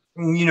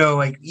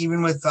 like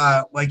even with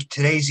like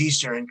today's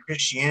Easter and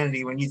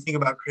Christianity, when you think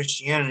about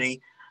Christianity,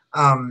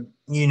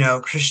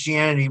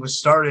 Christianity was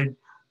started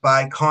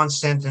by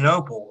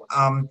Constantinople.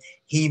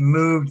 He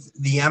moved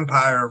the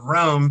Empire of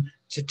Rome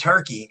to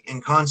Turkey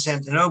and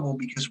Constantinople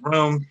because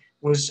Rome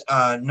was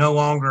no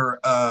longer,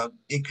 and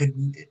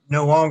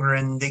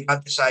they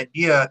got this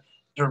idea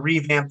to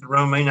revamp the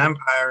Roman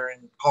Empire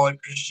and call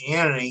it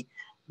Christianity.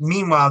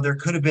 Meanwhile, there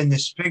could have been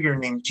this figure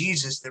named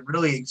Jesus that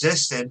really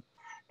existed,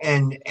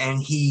 and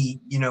he,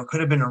 could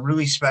have been a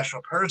really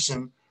special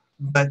person,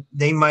 but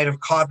they might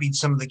have copied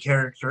some of the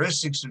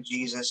characteristics of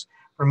Jesus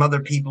from other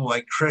people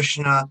like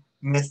Krishna,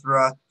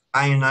 Mithra,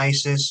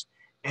 Dionysus,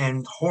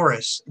 and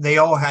Horus. They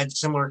all had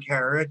similar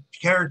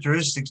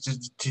characteristics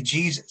to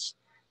Jesus.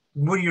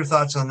 What are your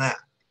thoughts on that?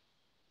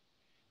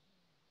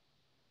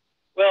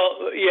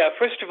 Well, yeah,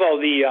 first of all,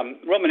 the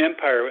Roman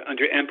Empire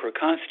under Emperor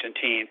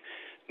Constantine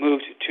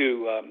moved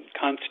to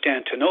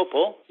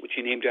Constantinople, which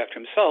he named after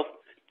himself.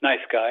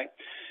 Nice guy.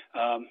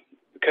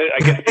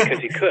 Because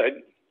he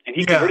could, and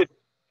he converted.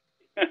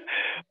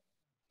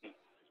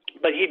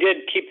 But he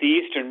did keep the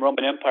Eastern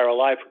Roman Empire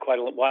alive for quite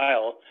a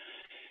while.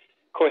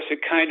 Of course, it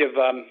kind of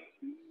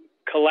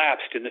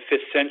collapsed in the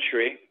 5th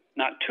century,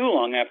 not too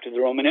long after the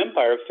Roman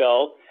Empire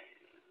fell.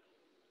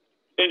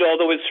 And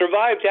although it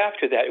survived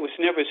after that, it was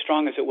never as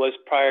strong as it was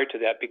prior to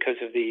that, because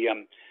of the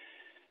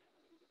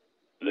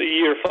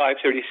year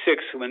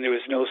 536, when there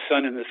was no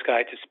sun in the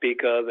sky to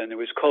speak of, and there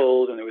was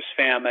cold, and there was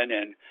famine,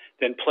 and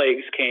then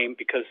plagues came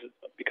because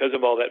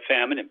of all that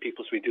famine and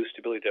people's reduced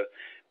ability to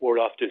ward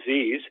off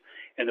disease.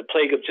 And the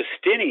plague of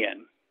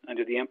Justinian,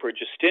 under the Emperor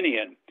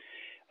Justinian,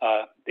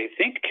 they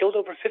think killed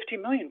over 50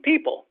 million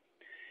people.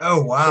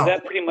 Oh, wow. So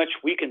that pretty much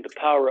weakened the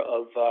power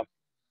of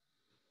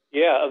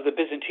the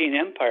Byzantine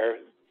Empire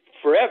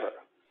forever.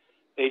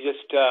 They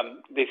just,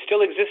 they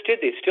still existed,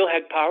 they still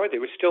had power, they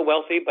were still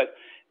wealthy, but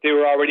they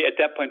were already, at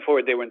that point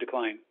forward, they were in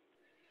decline.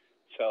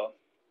 So.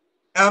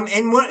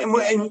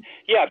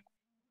 Yeah.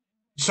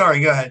 Sorry,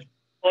 go ahead.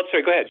 Oh,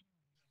 sorry, go ahead.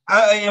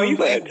 You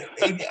go ahead.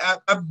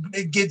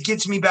 It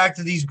gets me back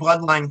to these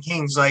bloodline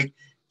kings. Like,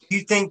 do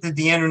you think that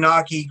the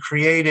Anunnaki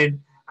created?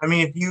 I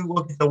mean, if you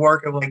look at the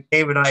work of like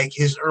David Icke,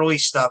 his early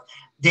stuff,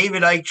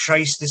 David Icke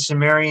traced the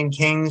Sumerian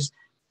kings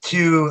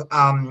to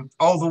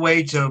all the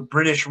way to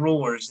British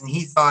rulers, and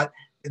he thought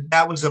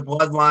that was a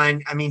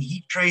bloodline. I mean,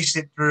 he traced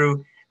it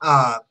through.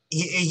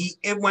 There's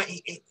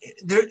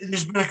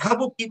been a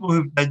couple people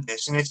who've done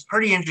this, and it's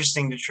pretty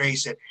interesting to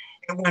trace it.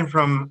 It went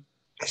from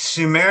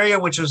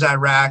Sumeria, which was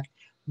Iraq,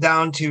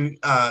 down to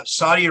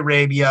Saudi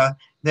Arabia.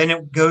 Then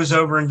it goes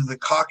over into the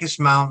Caucasus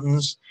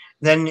Mountains.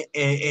 Then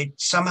it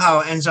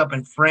somehow ends up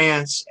in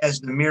France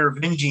as the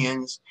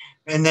Merovingians,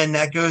 and then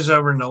that goes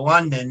over into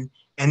London.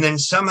 And then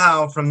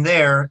somehow from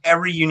there,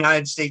 every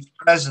United States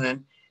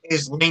president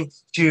is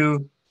linked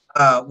to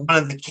one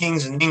of the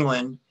kings in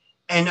England.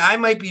 And I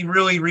might be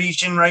really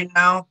reaching right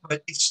now,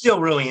 but it's still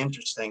really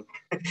interesting.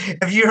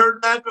 Have you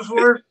heard that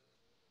before?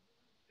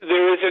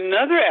 There is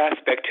another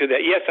aspect to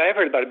that. Yes, I have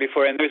heard about it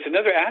before. And there's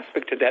another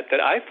aspect to that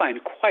I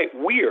find quite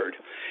weird.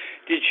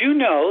 Did you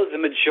know the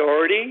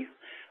majority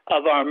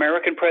of our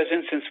American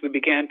presidents, since we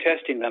began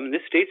testing them, and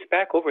this dates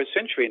back over a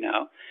century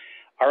now,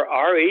 are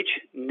Rh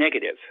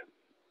negative?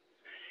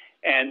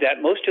 and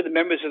that most of the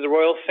members of the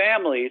royal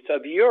families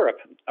of Europe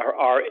are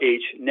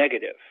Rh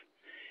negative.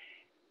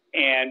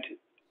 And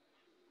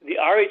the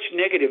Rh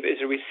negative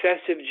is a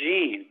recessive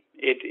gene.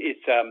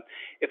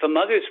 If a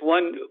mother's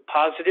one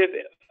positive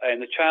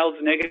and the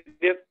child's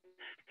negative,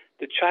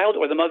 the child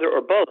or the mother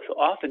or both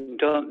often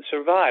don't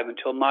survive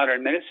until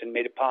modern medicine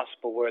made it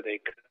possible where they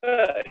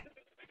could.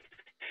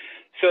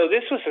 So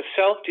this was a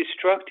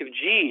self-destructive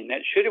gene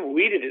that should have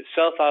weeded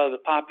itself out of the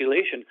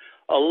population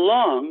a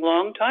long,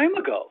 long time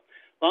ago,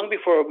 long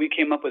before we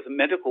came up with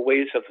medical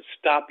ways of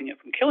stopping it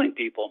from killing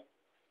people.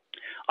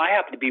 I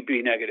happen to be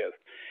B negative.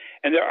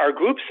 And there are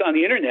groups on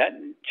the internet,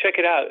 check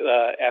it out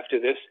after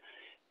this,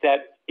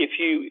 that if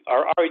you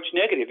are Rh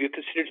negative, you're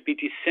considered to be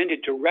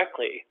descended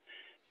directly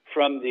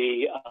from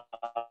the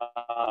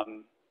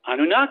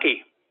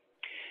Anunnaki.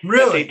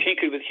 Really? That they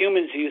tinkered with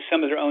humans to use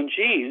some of their own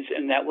genes,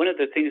 and that one of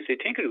the things they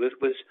tinkered with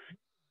was,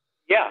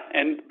 yeah,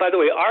 and by the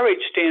way, Rh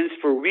stands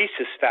for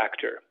rhesus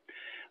factor.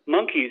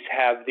 Monkeys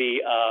have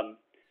the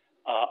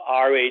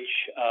Rh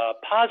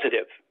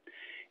positive,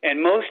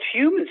 and most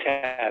humans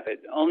have it.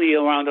 Only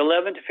around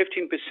 11 to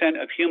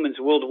 15% of humans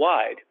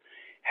worldwide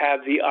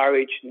have the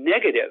Rh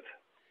negative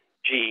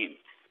gene.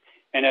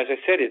 And as I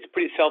said, it's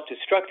pretty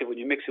self-destructive when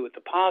you mix it with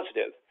the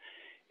positive.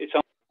 It's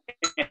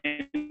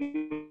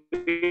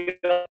we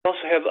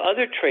also have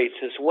other traits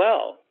as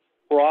well.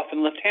 We're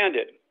often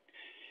left-handed.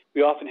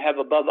 We often have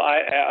above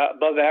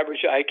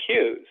average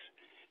IQs.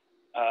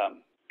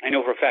 I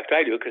know for a fact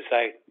I do because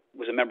I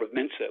was a member of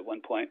Mensa at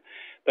one point.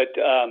 But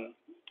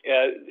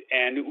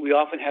and we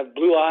often have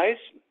blue eyes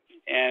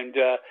and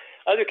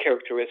other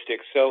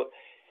characteristics. So,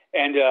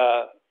 and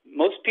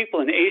most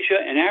people in Asia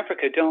and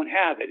Africa don't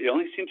have it.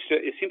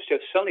 It seems to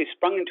have suddenly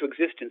sprung into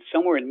existence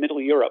somewhere in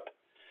Middle Europe,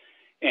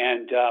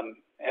 and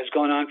has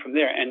gone on from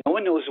there. And no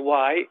one knows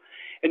why,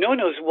 and no one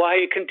knows why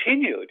it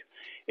continued.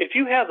 If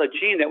you have a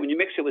gene that when you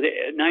mix it with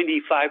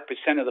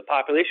 95% of the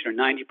population or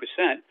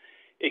 90%,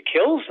 it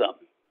kills them.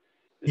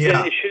 Yeah.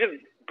 Then it should have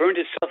burned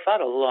itself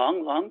out a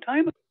long, long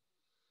time ago.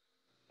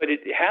 But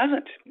it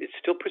hasn't. It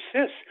still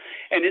persists.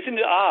 And isn't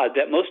it odd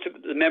that most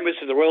of the members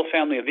of the royal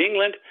family of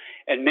England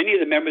and many of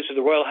the members of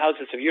the royal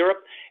houses of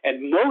Europe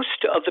and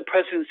most of the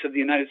presidents of the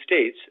United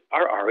States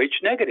are Rh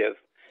negative?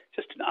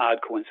 Just an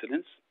odd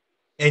coincidence.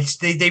 It's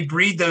they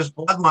breed those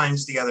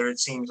bloodlines together. It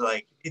seems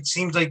like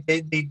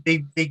they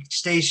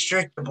stay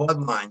strict to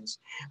bloodlines.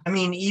 I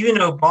mean, even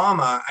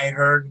Obama, I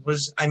heard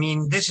was. I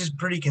mean, this is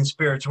pretty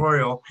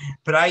conspiratorial,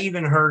 but I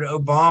even heard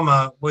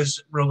Obama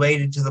was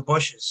related to the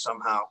Bushes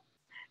somehow.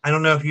 I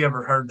don't know if you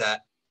ever heard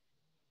that.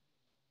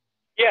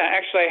 Yeah,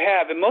 actually I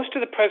have. And most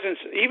of the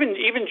presidents,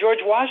 even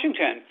George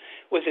Washington,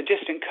 was a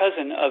distant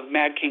cousin of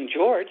Mad King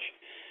George.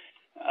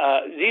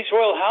 These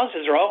royal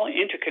houses are all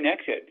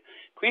interconnected.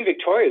 Queen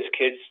Victoria's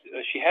kids,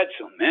 she had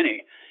so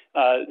many.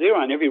 They were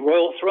on every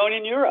royal throne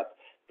in Europe.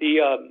 The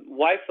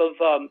wife of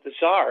the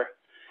Tsar,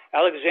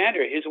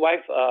 Alexander, his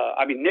wife,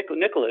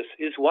 Nicholas,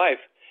 his wife,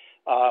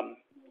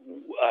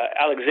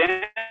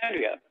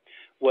 Alexandria,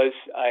 was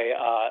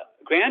a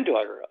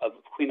granddaughter of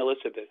Queen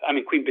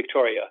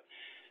Victoria.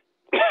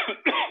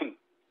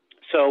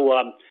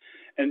 So,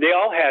 and they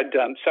all had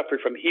suffered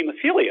from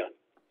hemophilia,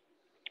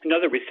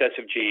 another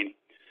recessive gene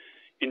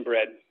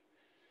inbred.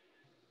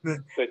 But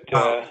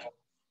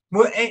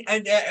well,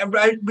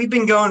 we've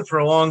been going for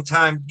a long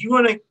time. Do you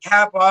want to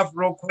cap off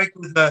real quick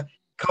with a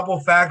couple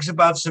facts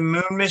about some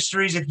moon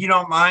mysteries, if you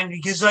don't mind?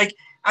 Because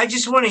I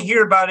just want to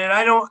hear about it.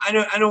 I don't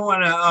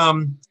want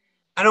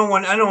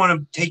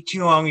to take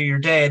too long of your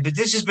day, but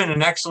this has been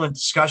an excellent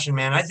discussion,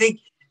 man. I think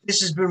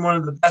this has been one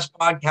of the best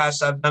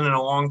podcasts I've done in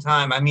a long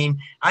time. I mean,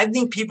 I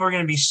think people are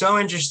going to be so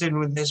interested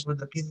with this, with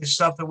the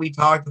stuff that we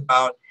talked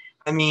about.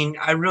 I mean,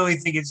 I really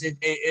think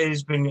it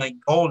has been like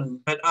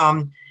golden. But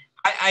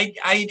I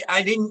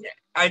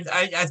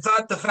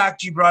thought the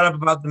fact you brought up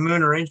about the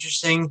moon are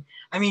interesting.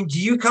 I mean, do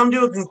you come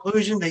to a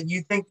conclusion that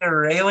you think there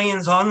are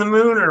aliens on the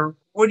moon, or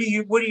what are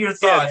your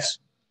thoughts?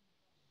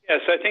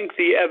 Yes, I think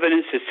the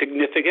evidence is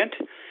significant.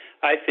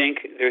 I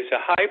think there's a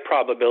high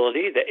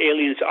probability that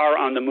aliens are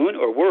on the moon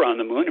or were on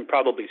the moon and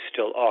probably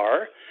still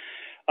are.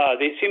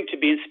 They seem to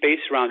be in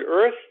space around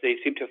Earth. They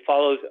seem to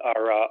follow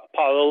our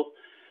Apollo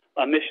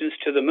missions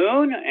to the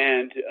moon,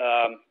 and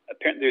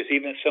apparently there's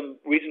even some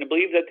reason to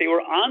believe that they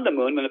were on the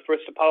moon when the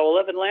first Apollo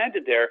 11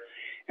 landed there,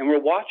 and we're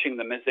watching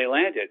them as they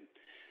landed.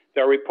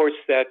 There are reports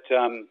that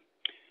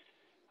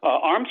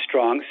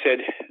Armstrong said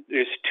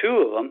there's two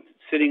of them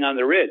sitting on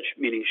the ridge,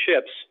 meaning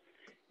ships,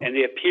 and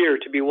they appear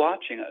to be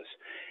watching us.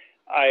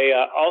 I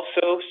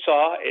also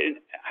saw,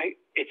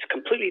 it's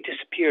completely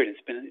disappeared.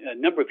 It's been a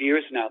number of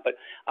years now, but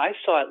I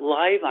saw it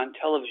live on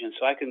television,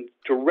 so I can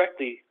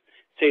directly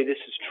say this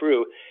is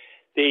true.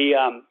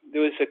 There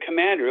was a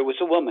commander, it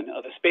was a woman,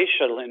 of a space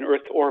shuttle in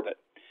Earth orbit.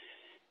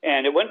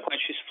 And at one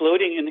point, she's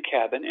floating in the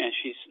cabin, and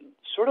she's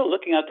sort of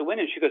looking out the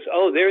window, and she goes,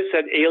 oh, there's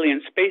that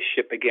alien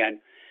spaceship again.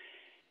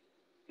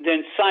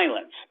 Then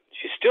silence.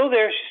 She's still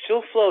there, she's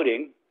still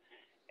floating,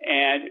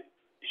 and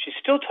she's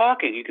still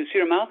talking. You can see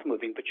her mouth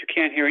moving, but you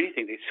can't hear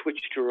anything. They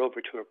switched her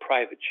over to a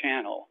private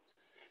channel.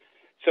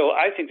 So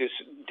I think there's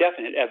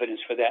definite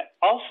evidence for that.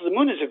 Also, the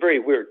moon is a very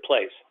weird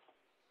place.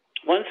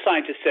 One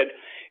scientist said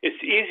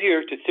it's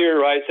easier to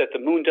theorize that the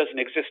moon doesn't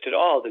exist at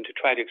all than to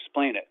try to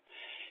explain it.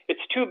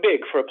 It's too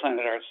big for a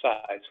planet our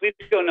size. We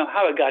don't know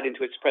how it got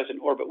into its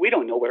present orbit. We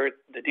don't know where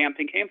the damn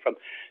thing came from.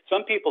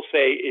 Some people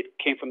say it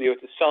came from the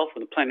Earth itself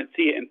when the planet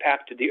Theia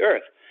impacted the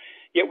Earth.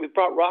 Yet we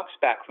brought rocks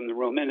back from the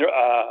moon, and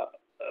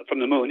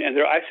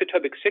their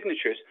isotopic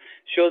signatures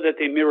show that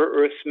they mirror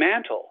Earth's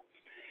mantle.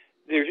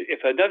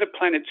 If another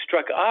planet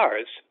struck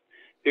ours,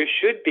 there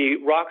should be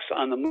rocks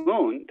on the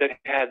moon that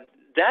had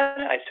that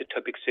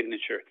isotopic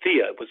signature.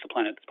 Theia was the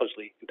planet that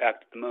supposedly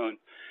impacted the moon.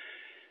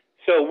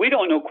 So we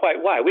don't know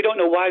quite why. We don't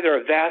know why there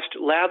are vast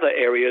lava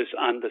areas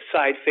on the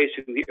side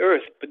facing the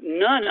Earth, but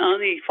none on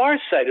the far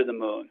side of the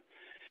moon.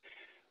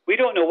 We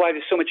don't know why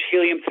there's so much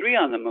helium-3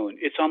 on the moon.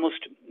 It's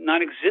almost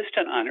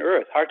non-existent on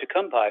Earth, hard to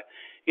come by.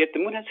 Yet the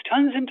moon has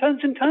tons and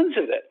tons and tons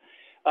of it.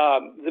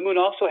 The moon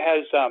also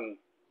has, I'm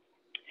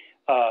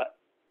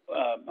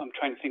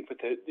trying to think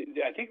what I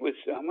think it was,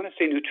 I'm going to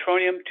say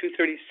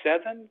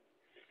neutronium-237.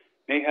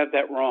 May have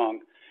that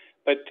wrong.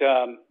 But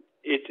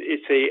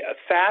it's a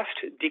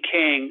fast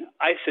decaying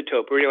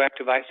isotope,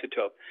 radioactive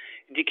isotope.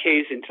 It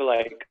decays into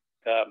like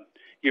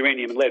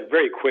uranium and lead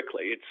very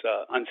quickly. It's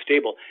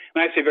unstable.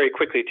 When I say very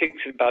quickly, it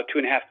takes about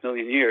 2.5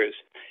 million years.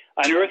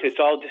 On Earth, it's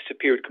all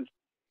disappeared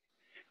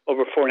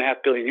over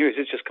 4.5 billion years.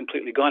 It's just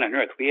completely gone on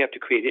Earth. We have to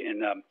create it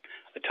in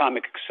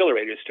atomic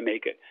accelerators to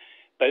make it.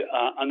 But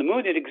on the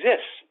moon, it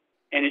exists.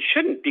 And it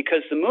shouldn't,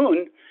 because the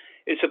moon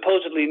is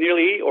supposedly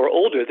nearly or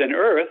older than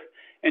Earth.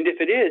 And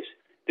if it is,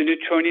 the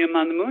neutronium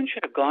on the moon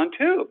should have gone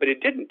too, but it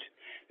didn't.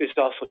 There's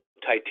also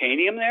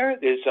titanium there.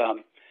 There's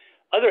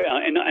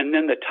and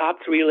then the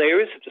top 3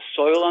 layers of the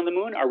soil on the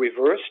moon are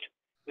reversed,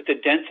 with the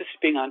densest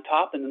being on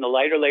top and then the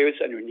lighter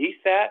layers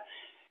underneath that,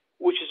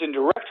 which is in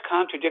direct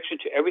contradiction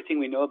to everything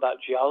we know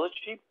about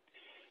geology.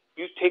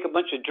 You take a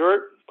bunch of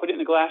dirt, put it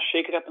in a glass,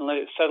 shake it up, and let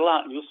it settle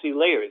out, and you'll see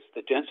layers.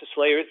 The densest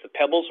layers, the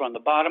pebbles, are on the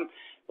bottom.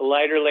 The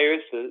lighter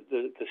layers,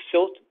 the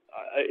silt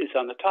is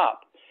on the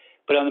top.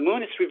 But on the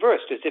moon, it's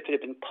reversed, as if it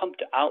had been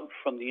pumped out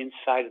from the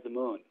inside of the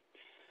moon.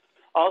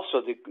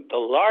 Also, the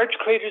large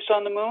craters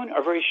on the moon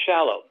are very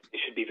shallow. They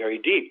should be very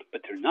deep,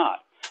 but they're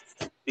not.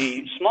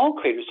 The small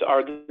craters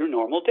are their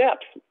normal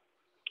depth.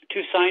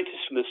 2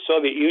 scientists from the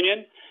Soviet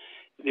Union,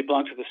 they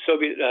belong to the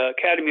Soviet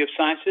Academy of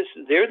Sciences,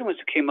 they're the ones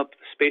who came up with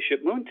the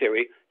spaceship moon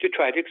theory to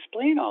try to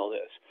explain all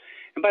this.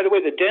 And by the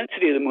way, the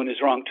density of the moon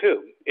is wrong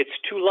too. It's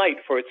too light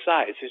for its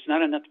size. There's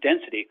not enough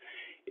density.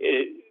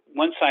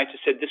 One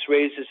scientist said this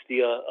raises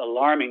the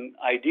alarming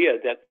idea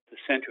that the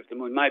center of the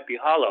moon might be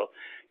hollow.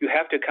 You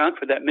have to account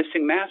for that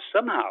missing mass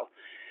somehow.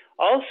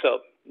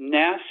 Also,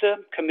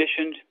 NASA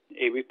commissioned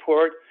a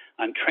report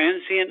on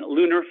transient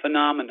lunar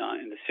phenomena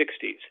in the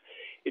 60s.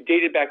 It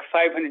dated back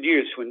 500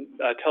 years when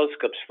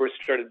telescopes first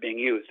started being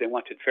used. They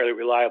wanted fairly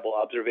reliable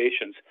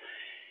observations.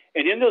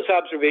 And in those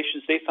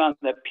observations, they found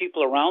that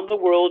people around the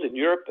world, in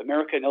Europe,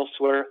 America, and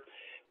elsewhere,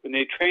 when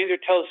they trained their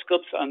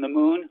telescopes on the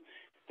moon,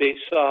 they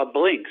saw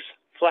blinks,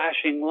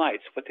 flashing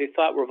lights, what they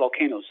thought were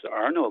volcanoes. There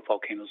are no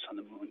volcanoes on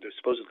the moon. They're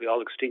supposedly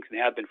all extinct and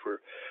have been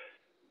for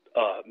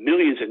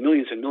millions and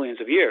millions and millions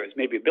of years,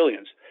 maybe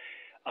billions.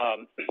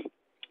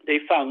 They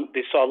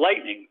saw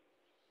lightning.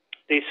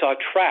 They saw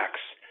tracks.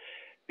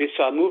 They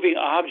saw moving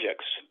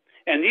objects.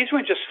 And these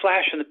weren't just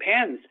flash in the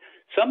pan.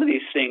 Some of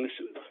these things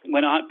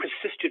went on,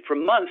 persisted for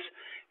months,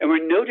 and were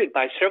noted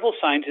by several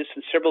scientists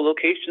in several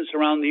locations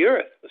around the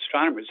Earth,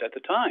 astronomers at the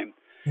time.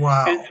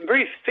 Wow. And some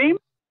very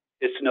famous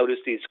scientists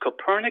noticed these.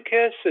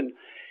 Copernicus and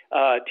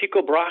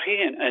Tycho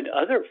Brahe and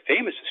other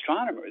famous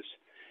astronomers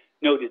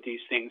noted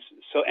these things.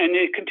 So, and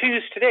it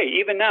continues today.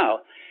 Even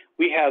now,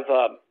 we have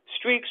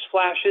streaks,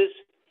 flashes,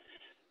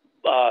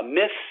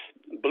 mists,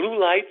 blue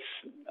lights,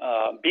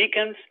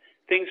 beacons,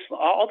 things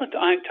all the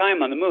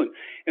time on the moon.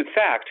 In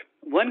fact,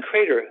 one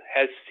crater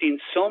has seen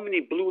so many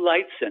blue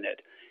lights in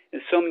it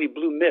and so many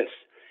blue mists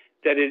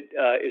that it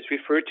is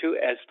referred to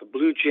as the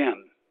blue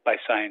gem by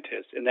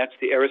scientists, and that's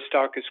the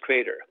Aristarchus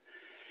crater.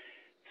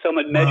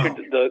 Someone measured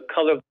the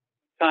color of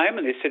time,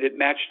 and they said it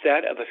matched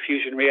that of a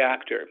fusion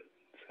reactor.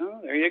 So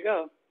there you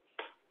go.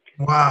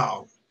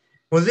 Wow.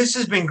 Well, this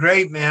has been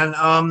great, man.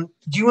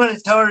 Do you want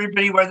to tell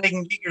everybody where they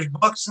can get your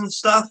books and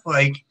stuff,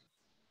 like,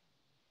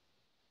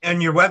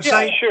 and your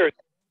website? Yeah, sure.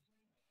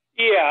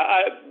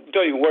 Yeah,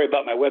 don't even worry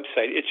about my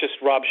website. It's just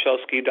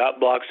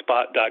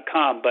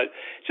robshelsky.blogspot.com. But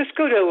just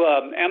go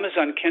to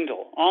Amazon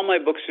Kindle. All my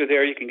books are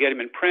there. You can get them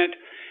in print.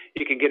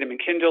 You can get them in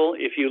Kindle.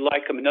 If you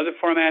like them in other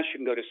formats, you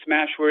can go to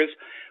Smashwords,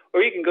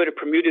 or you can go to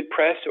Permuted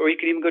Press, or you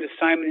can even go to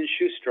Simon &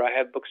 Schuster. I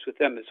have books with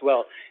them as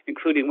well,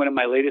 including one of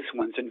my latest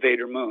ones,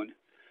 Invader Moon.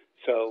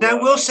 So I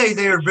will say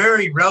they are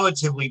very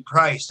relatively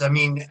priced. I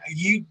mean,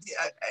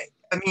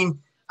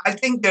 I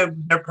think they're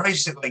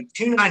priced at like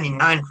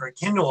 $2.99 for a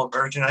Kindle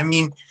version. I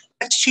mean,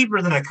 that's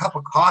cheaper than a cup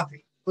of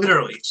coffee,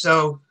 literally.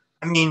 So,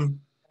 I mean,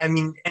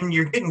 and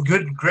you're getting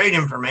great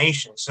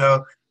information.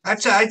 So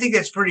I think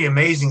that's pretty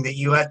amazing that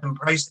you let them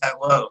price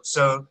that low.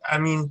 So, I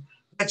mean,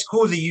 that's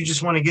cool that you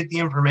just want to get the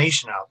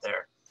information out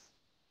there.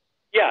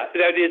 Yeah,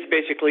 that is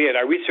basically it.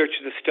 I research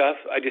the stuff.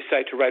 I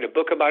decide to write a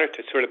book about it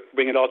to sort of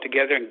bring it all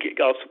together and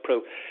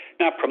also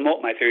not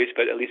promote my theories,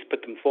 but at least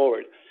put them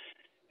forward.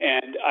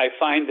 And I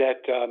find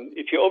that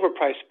if you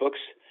overprice books,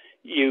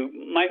 you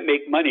might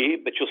make money,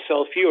 but you'll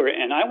sell fewer.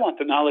 And I want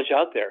the knowledge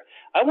out there.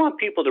 I want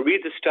people to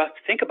read the stuff,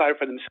 think about it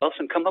for themselves,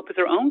 and come up with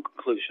their own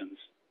conclusions.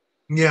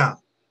 Yeah,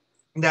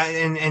 and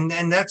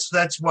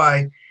that's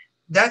why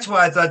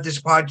I thought this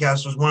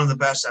podcast was one of the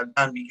best I've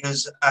done,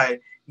 because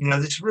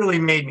this really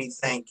made me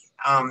think.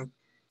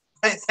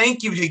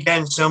 Thank you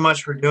again so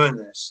much for doing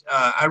this.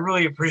 I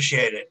really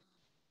appreciate it.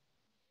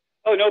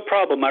 Oh, no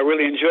problem. I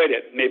really enjoyed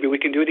it. Maybe we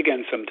can do it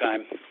again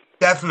sometime.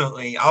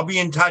 Definitely. I'll be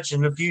in touch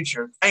in the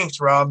future. Thanks,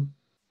 Rob.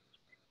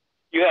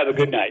 You have a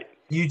good night.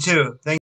 You too. Thank